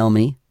email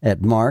me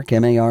at Marc,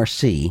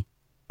 M-A-R-C,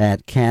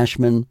 at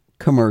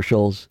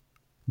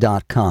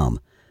CashmanCommercials.com,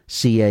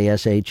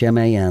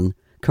 C-A-S-H-M-A-N,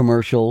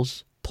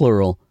 commercials,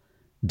 plural,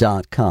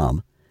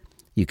 .com.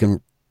 You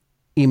can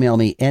email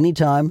me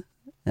anytime,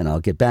 and I'll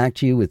get back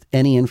to you with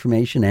any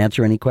information,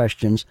 answer any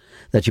questions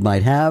that you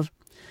might have.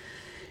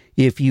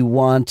 If you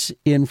want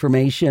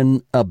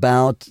information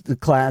about the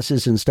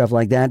classes and stuff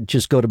like that,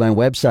 just go to my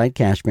website,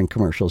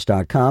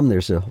 CashmanCommercials.com.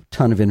 There's a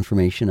ton of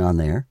information on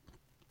there.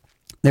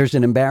 There's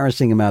an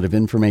embarrassing amount of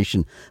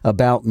information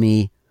about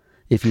me.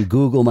 If you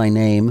Google my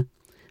name,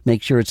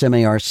 make sure it's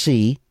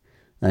M-A-R-C.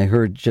 I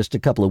heard just a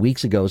couple of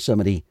weeks ago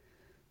somebody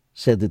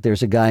said that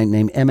there's a guy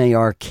named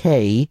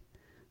M-A-R-K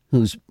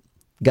who's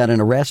got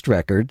an arrest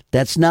record.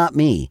 That's not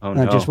me. Oh,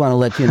 no. I just want to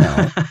let you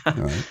know. All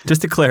right.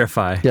 Just to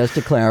clarify.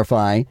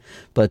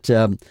 But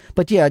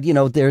yeah,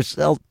 there's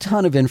a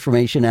ton of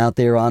information out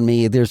there on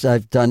me.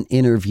 I've done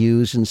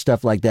interviews and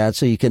stuff like that.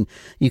 So you can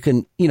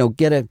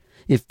get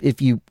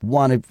if you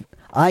want to.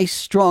 I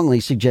strongly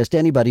suggest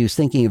anybody who's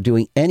thinking of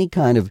doing any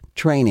kind of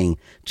training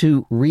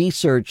to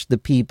research the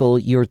people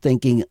you're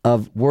thinking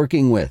of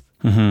working with.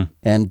 Mm-hmm.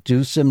 And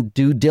do some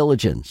due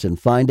diligence and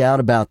find out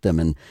about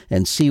them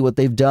and see what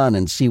they've done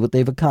and see what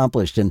they've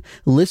accomplished and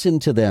listen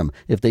to them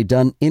if they've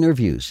done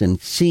interviews and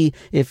see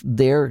if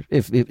their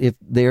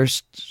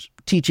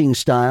teaching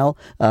style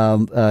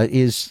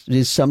is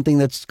something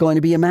that's going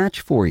to be a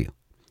match for you.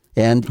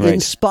 And right.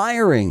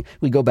 Inspiring.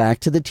 We go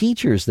back to the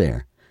teachers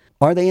there.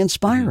 Are they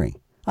inspiring?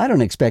 Mm-hmm. I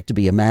don't expect to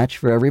be a match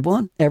for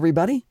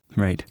everybody.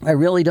 Right. I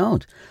really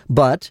don't.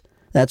 But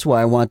that's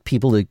why I want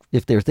people to,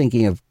 if they're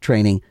thinking of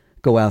training,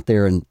 go out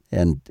there and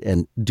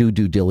do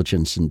due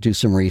diligence and do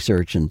some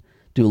research and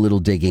do a little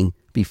digging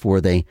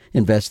before they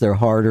invest their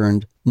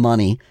hard-earned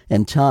money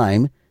and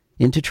time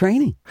into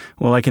training.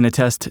 Well, I can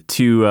attest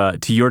to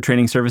your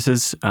training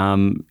services.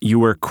 You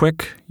were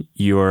quick,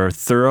 you're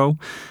thorough,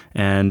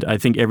 and I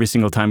think every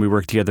single time we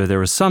worked together, there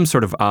was some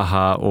sort of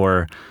aha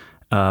or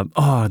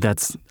I'll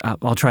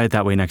try it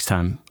that way next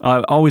time. I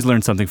always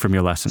learn something from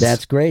your lessons.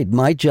 That's great.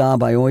 My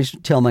job, I always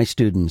tell my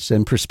students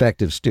and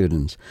prospective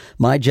students,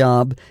 my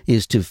job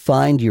is to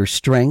find your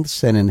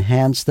strengths and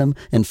enhance them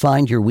and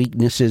find your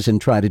weaknesses and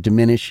try to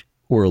diminish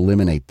or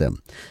eliminate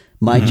them.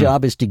 My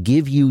job is to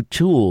give you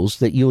tools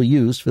that you'll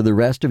use for the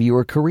rest of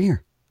your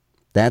career.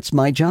 That's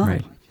my job.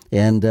 Right.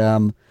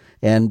 And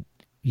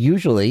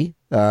usually,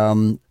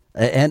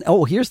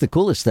 here's the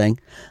coolest thing.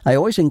 I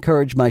always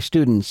encourage my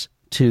students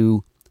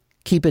to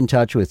keep in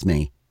touch with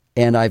me.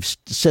 And I've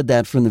said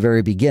that from the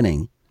very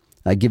beginning.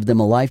 I give them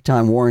a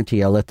lifetime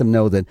warranty. I let them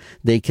know that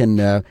they can,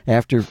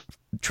 after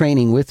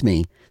training with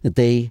me, that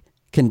they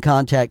can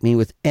contact me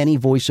with any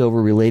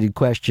voiceover-related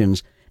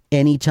questions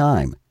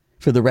anytime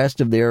for the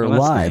rest of their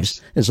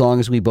lives, nice. As long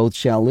as we both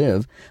shall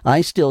live.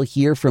 I still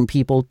hear from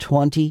people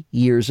 20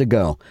 years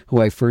ago who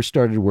I first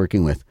started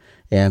working with.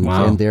 And,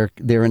 wow. And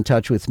they're in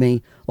touch with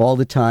me all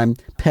the time,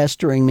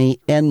 pestering me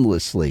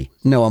endlessly.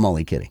 No, I'm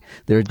only kidding.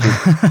 They're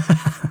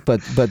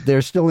but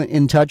they're still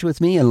in touch with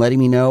me and letting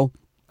me know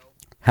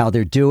how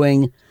they're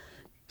doing,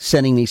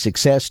 sending me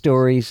success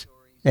stories,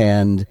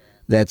 and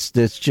that's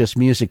just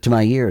music to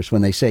my ears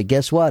when they say,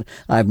 "Guess what?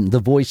 I'm the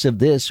voice of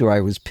this, or I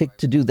was picked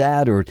to do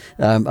that, or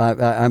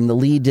I'm the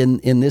lead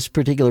in this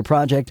particular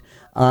project."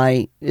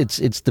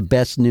 It's the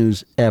best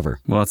news ever.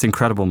 Well, it's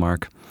incredible,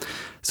 Marc.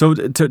 So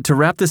to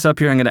wrap this up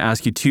here, I'm going to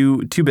ask you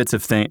two bits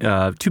of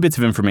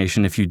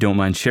information, if you don't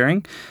mind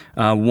sharing.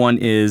 One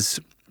is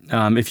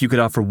if you could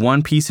offer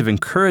one piece of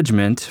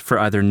encouragement for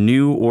either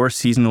new or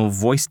seasonal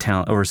voice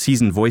talent or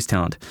seasoned voice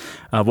talent,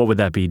 what would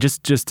that be?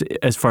 Just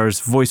as far as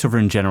voiceover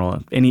in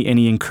general,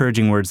 any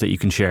encouraging words that you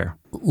can share.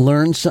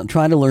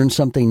 Try to learn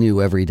something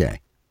new every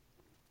day.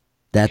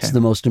 That's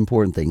the most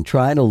important thing.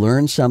 Try to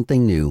learn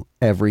something new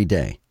every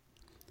day.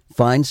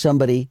 Find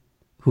somebody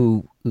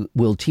who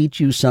will teach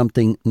you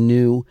something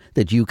new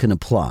that you can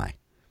apply.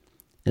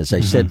 As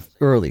I said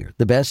earlier,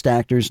 the best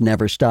actors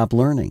never stop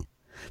learning.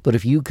 But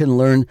if you can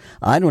learn,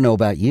 I don't know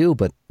about you,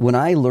 but when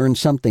I learn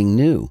something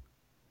new,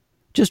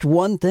 just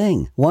one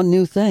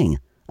new thing,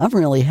 I'm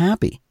really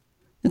happy.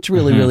 It's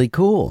really, really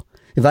cool.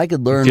 If I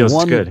could learn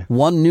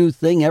one new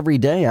thing every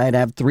day, I'd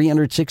have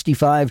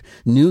 365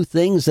 new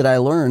things that I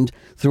learned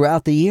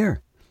throughout the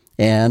year.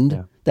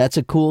 And that's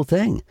a cool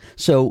thing.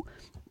 So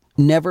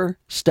never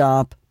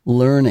stop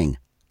learning.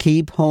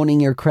 Keep honing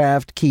your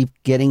craft. Keep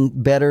getting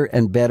better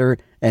and better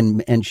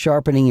and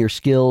sharpening your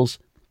skills.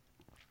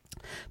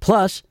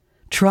 Plus,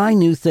 try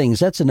new things.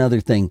 That's another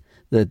thing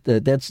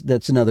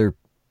that's another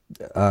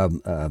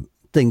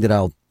thing that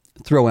I'll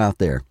throw out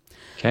there.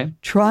 Okay.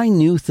 Try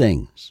new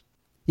things.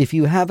 If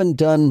you haven't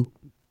done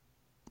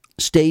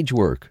stage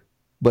work,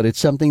 but it's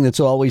something that's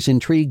always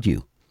intrigued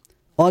you,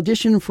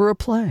 audition for a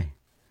play.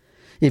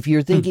 If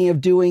you're thinking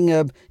of doing,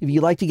 if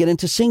you like to get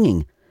into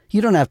singing, you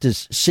don't have to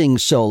sing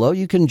solo.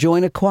 You can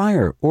join a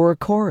choir or a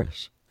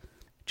chorus.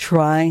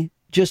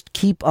 Just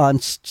keep on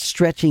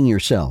stretching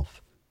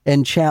yourself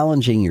and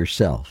challenging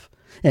yourself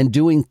and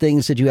doing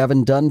things that you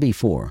haven't done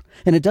before.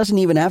 And it doesn't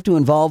even have to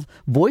involve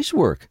voice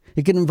work.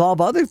 It can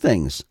involve other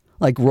things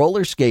like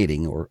roller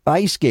skating or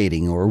ice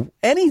skating or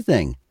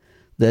anything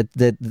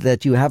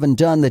that you haven't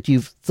done that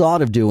you've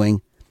thought of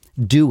doing.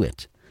 Do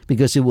it,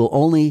 because it will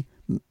only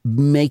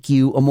make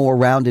you a more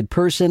rounded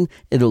person.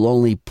 It'll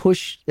only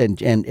push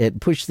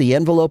and push the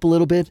envelope a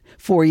little bit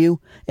for you,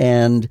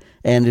 and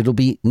it'll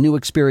be new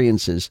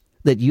experiences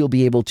that you'll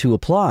be able to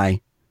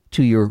apply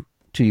to your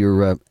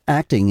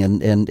acting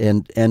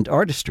and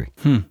artistry.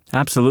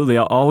 Absolutely.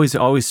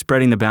 Always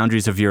spreading the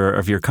boundaries of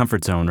your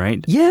comfort zone,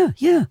 right? Yeah.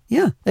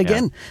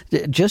 Again,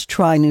 just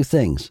try new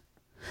things.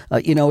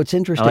 It's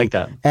interesting. I like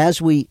that.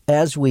 As we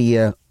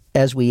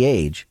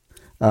age,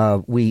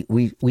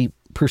 we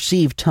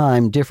perceive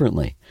time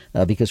differently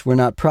because we're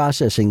not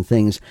processing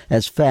things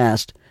as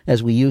fast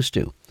as we used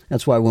to.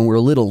 That's why when we're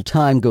little,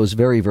 time goes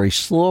very, very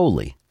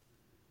slowly.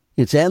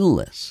 It's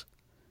endless.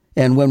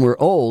 And when we're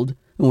old,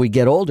 when we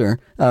get older,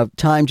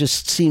 time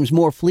just seems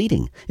more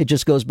fleeting. It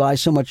just goes by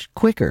so much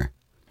quicker.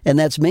 And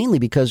that's mainly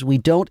because we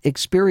don't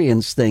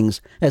experience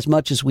things as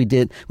much as we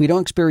did. We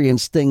don't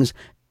experience things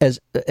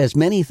as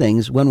many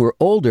things when we're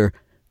older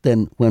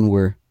than when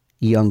we're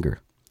younger.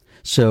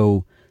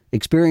 So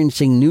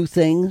experiencing new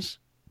things,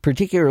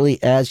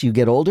 particularly as you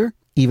get older,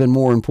 even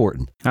more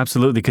important.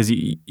 Absolutely, because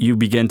you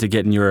begin to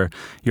get in your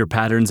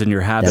patterns and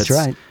your habits.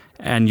 That's right.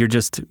 And you're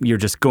just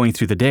going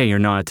through the day. You're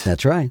not.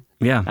 That's right.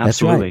 Yeah,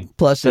 absolutely. That's right.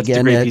 Plus, that's again,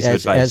 a great piece of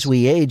advice. as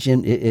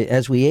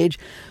we age,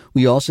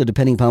 we also,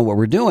 depending upon what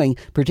we're doing,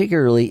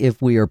 particularly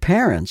if we are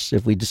parents,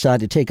 if we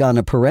decide to take on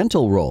a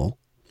parental role,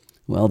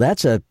 well,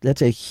 that's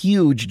a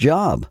huge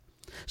job.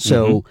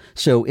 So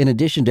in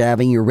addition to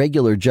having your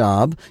regular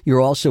job,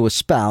 you're also a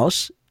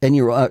spouse and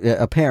you're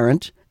a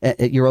parent.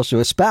 You're also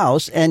a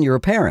spouse and you're a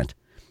parent.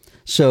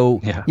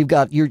 So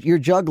you're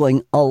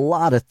juggling a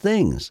lot of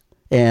things.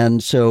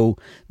 And so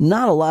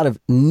not a lot of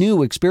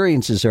new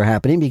experiences are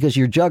happening because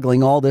you're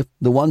juggling all the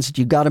ones that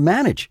you've got to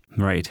manage.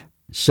 Right.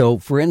 So,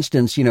 for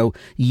instance,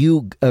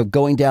 you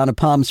going down to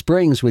Palm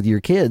Springs with your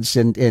kids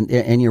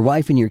and your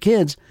wife and your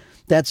kids,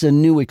 that's a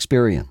new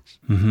experience.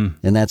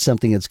 And that's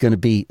something that's going to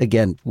be,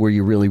 again, where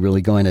you're really,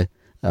 really going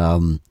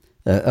to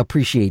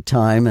appreciate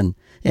time.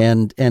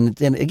 And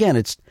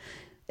again,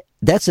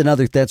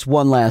 that's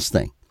one last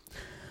thing,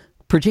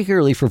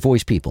 particularly for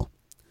voice people.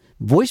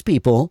 Voice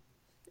people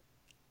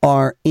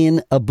are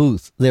in a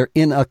booth. They're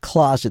in a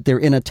closet. They're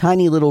in a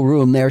tiny little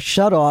room. They're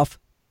shut off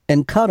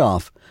and cut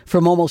off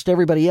from almost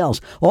everybody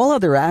else. All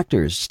other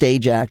actors,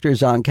 stage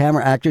actors,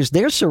 on-camera actors,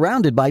 they're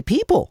surrounded by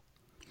people.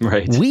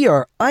 Right. We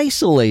are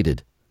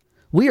isolated.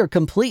 We are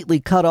completely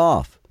cut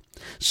off.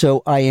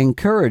 So I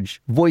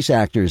encourage voice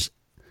actors,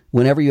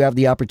 whenever you have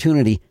the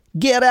opportunity,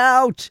 get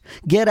out,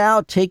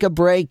 take a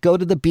break, go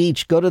to the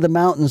beach, go to the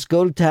mountains,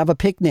 go to have a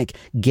picnic.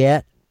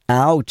 Get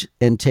out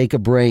and take a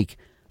break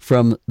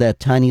from the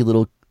tiny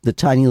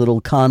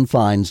little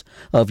confines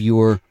of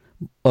your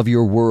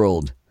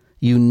world.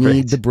 You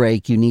need the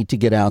break. You need to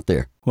get out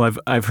there. Well,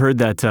 I've heard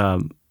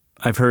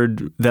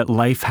that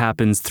life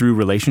happens through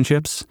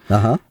relationships,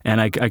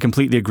 and I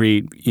completely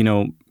agree.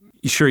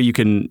 Sure, you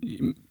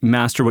can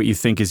master what you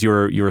think is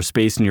your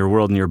space and your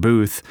world and your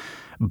booth,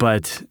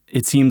 but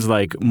it seems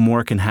like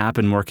more can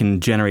happen, more can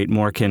generate,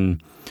 more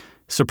can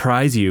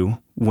surprise you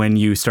when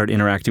you start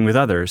interacting with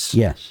others.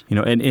 Yes,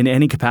 in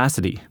any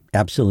capacity.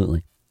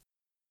 Absolutely.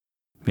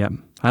 Yeah,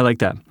 I like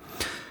that.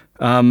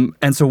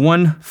 And so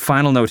one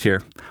final note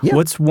here. Yeah.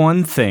 What's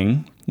one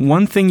thing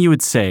you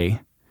would say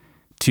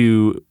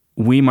to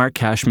Marc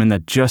Cashman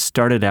that just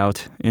started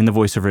out in the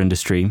voiceover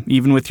industry,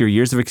 even with your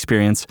years of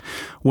experience?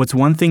 What's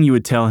one thing you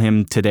would tell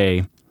him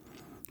today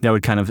that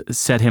would kind of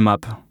set him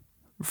up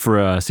for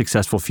a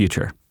successful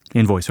future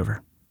in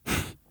voiceover?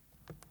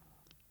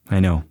 I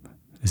know,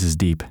 this is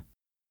deep.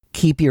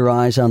 Keep your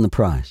eyes on the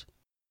prize.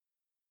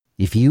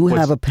 If you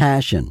have a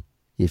passion,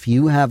 if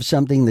you have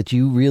something that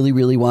you really,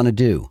 really want to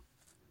do,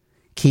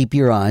 keep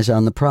your eyes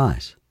on the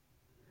prize.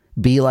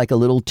 Be like a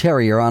little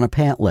terrier on a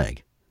pant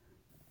leg.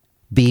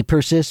 Be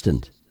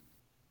persistent.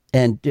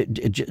 And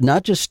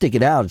not just stick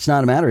it out. It's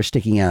not a matter of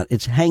sticking out.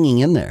 It's hanging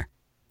in there.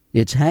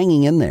 It's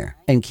hanging in there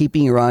and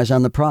keeping your eyes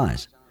on the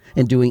prize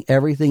and doing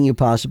everything you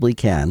possibly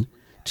can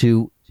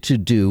to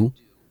do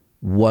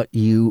what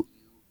you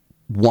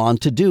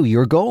want to do,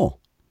 your goal.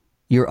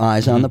 Your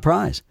eyes on the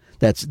prize.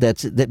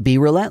 That be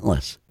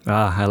relentless.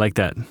 I like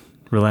that.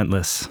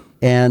 Relentless.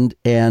 And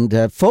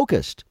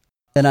focused.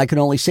 And I can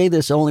only say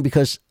this only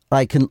because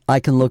I can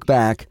look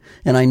back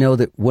and I know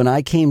that when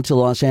I came to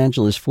Los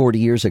Angeles 40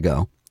 years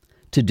ago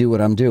to do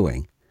what I'm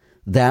doing,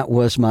 that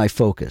was my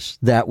focus.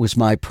 That was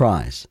my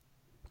prize.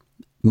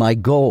 My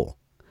goal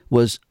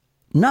was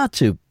not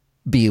to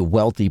be a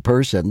wealthy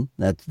person.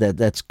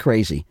 That's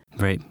crazy.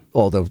 Right.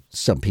 Although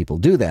some people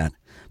do that.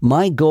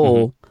 My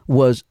goal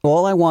was,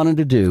 all I wanted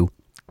to do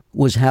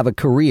was have a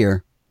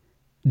career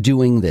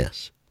doing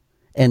this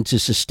and to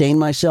sustain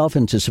myself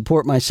and to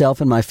support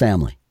myself and my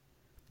family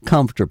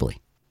comfortably.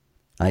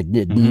 I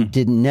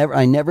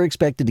never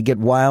expected to get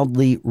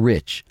wildly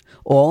rich.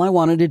 All I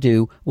wanted to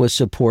do was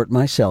support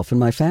myself and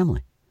my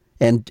family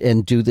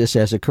and do this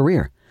as a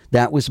career.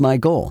 That was my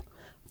goal.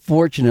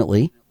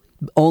 Fortunately,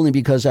 only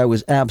because I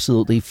was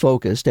absolutely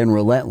focused and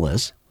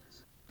relentless,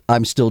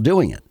 I'm still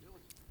doing it.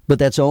 But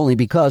that's only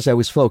because I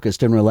was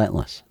focused and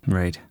relentless.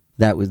 Right.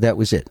 That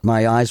was it.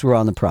 My eyes were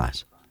on the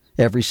prize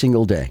every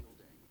single day.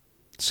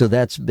 So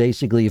that's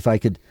basically, if I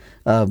could,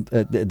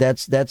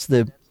 that's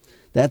the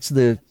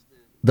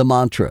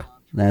mantra.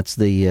 That's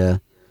the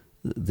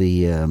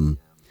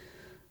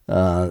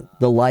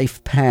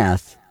life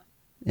path,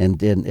 and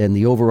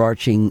the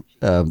overarching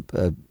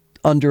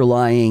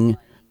underlying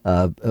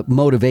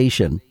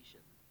motivation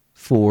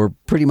for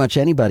pretty much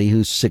anybody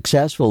who's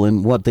successful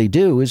in what they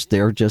do is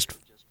they're just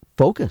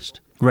focused.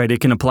 Right.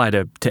 It can apply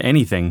to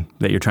anything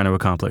that you're trying to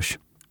accomplish.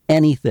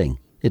 Anything.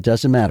 It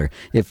doesn't matter.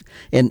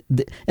 And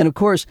of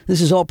course,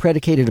 this is all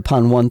predicated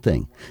upon one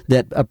thing,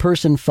 that a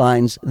person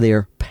finds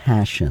their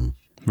passion.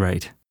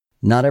 Right.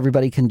 Not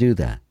everybody can do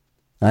that.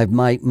 I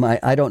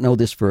don't know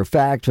this for a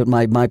fact, but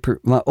my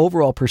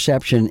overall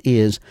perception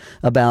is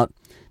about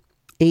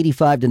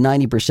 85 to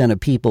 90% of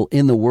people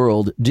in the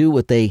world do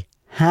what they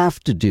have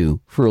to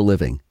do for a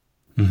living.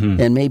 Mm-hmm.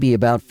 And maybe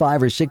about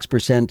 5 or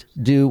 6%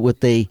 do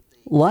what they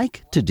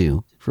like to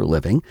do for a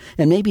living.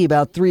 And maybe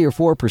about 3 or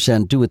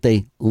 4% do what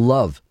they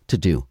love to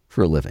do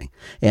for a living.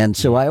 And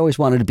so I always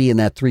wanted to be in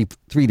that 3 to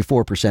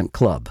 4%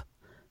 club.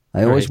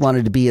 I always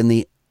wanted to be in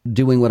the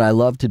doing what I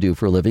love to do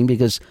for a living,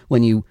 because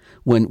when you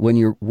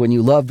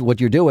love what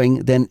you're doing,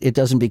 then it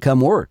doesn't become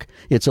work.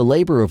 It's a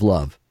labor of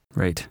love.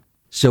 Right.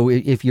 So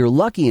if you're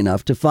lucky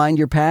enough to find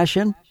your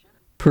passion,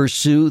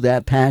 pursue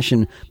that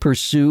passion.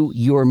 Pursue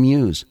your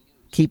muse.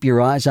 Keep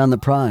your eyes on the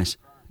prize.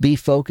 Be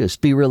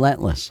focused. Be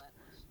relentless.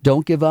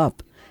 Don't give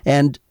up.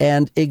 And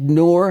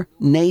ignore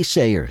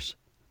naysayers.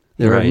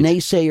 There are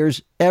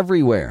naysayers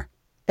everywhere.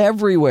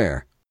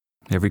 Everywhere.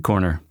 Every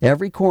corner.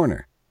 Every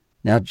corner.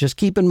 Now, just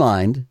keep in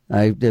mind,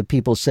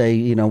 people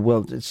say,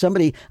 well,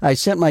 I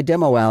sent my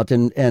demo out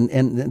and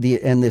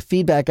the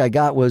feedback I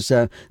got was,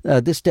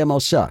 this demo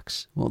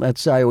sucks. Well,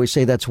 I always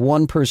say that's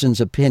one person's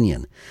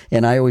opinion.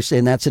 And I always say,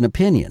 and that's an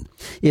opinion.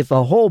 If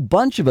a whole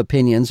bunch of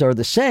opinions are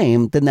the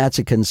same, then that's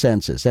a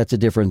consensus. That's a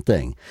different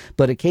thing.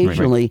 But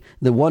occasionally,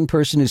 the one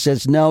person who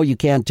says, no, you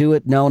can't do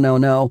it.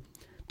 No,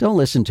 don't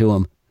listen to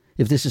them.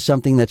 If this is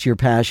something that's your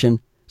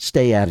passion,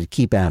 stay at it.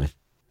 Keep at it.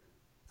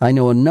 I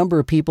know a number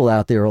of people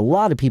out there, a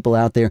lot of people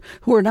out there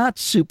who are not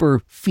super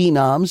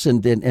phenoms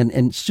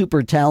and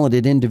super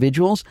talented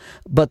individuals,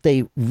 but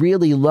they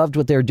really loved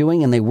what they're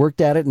doing and they worked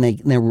at it and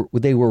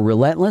they were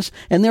relentless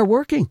and they're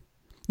working.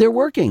 They're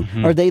working.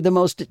 Mm-hmm. Are they the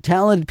most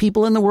talented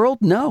people in the world?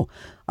 No.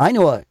 I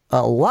know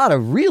a lot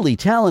of really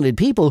talented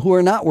people who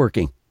are not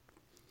working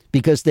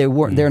because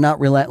they're not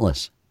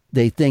relentless.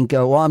 They think,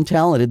 oh, well, I'm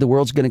talented. The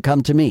world's going to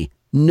come to me.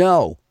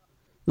 No,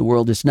 the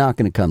world is not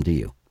going to come to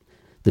you.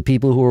 The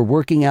people who are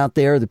working out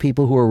there, the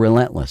people who are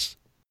relentless.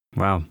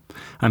 Wow.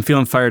 I'm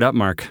feeling fired up,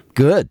 Marc.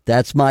 Good.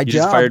 That's my job. You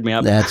just fired me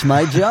up. That's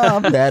my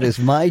job. That is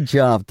my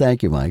job.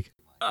 Thank you, Mike.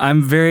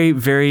 I'm very,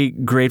 very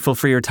grateful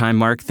for your time,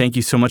 Marc. Thank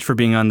you so much for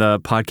being on the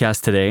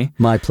podcast today.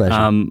 My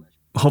pleasure.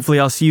 Hopefully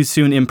I'll see you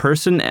soon in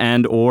person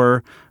and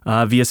or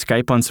via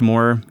Skype on some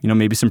more,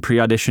 maybe some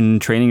pre-audition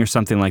training or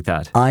something like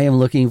that. I am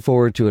looking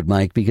forward to it,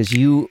 Mike, because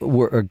you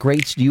are a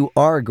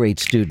great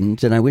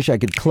student, and I wish I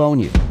could clone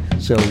you.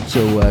 So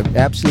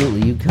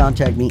absolutely, you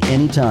contact me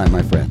anytime,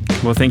 my friend.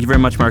 Well, thank you very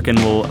much, Marc, and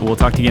we'll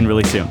talk to you again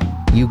really soon.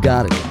 You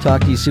got it.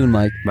 Talk to you soon,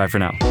 Mike. Bye for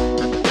now.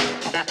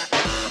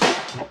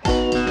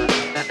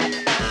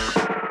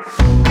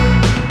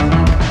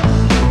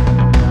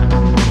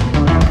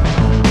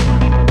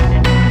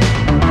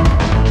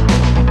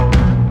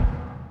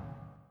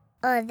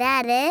 Oh,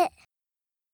 that it?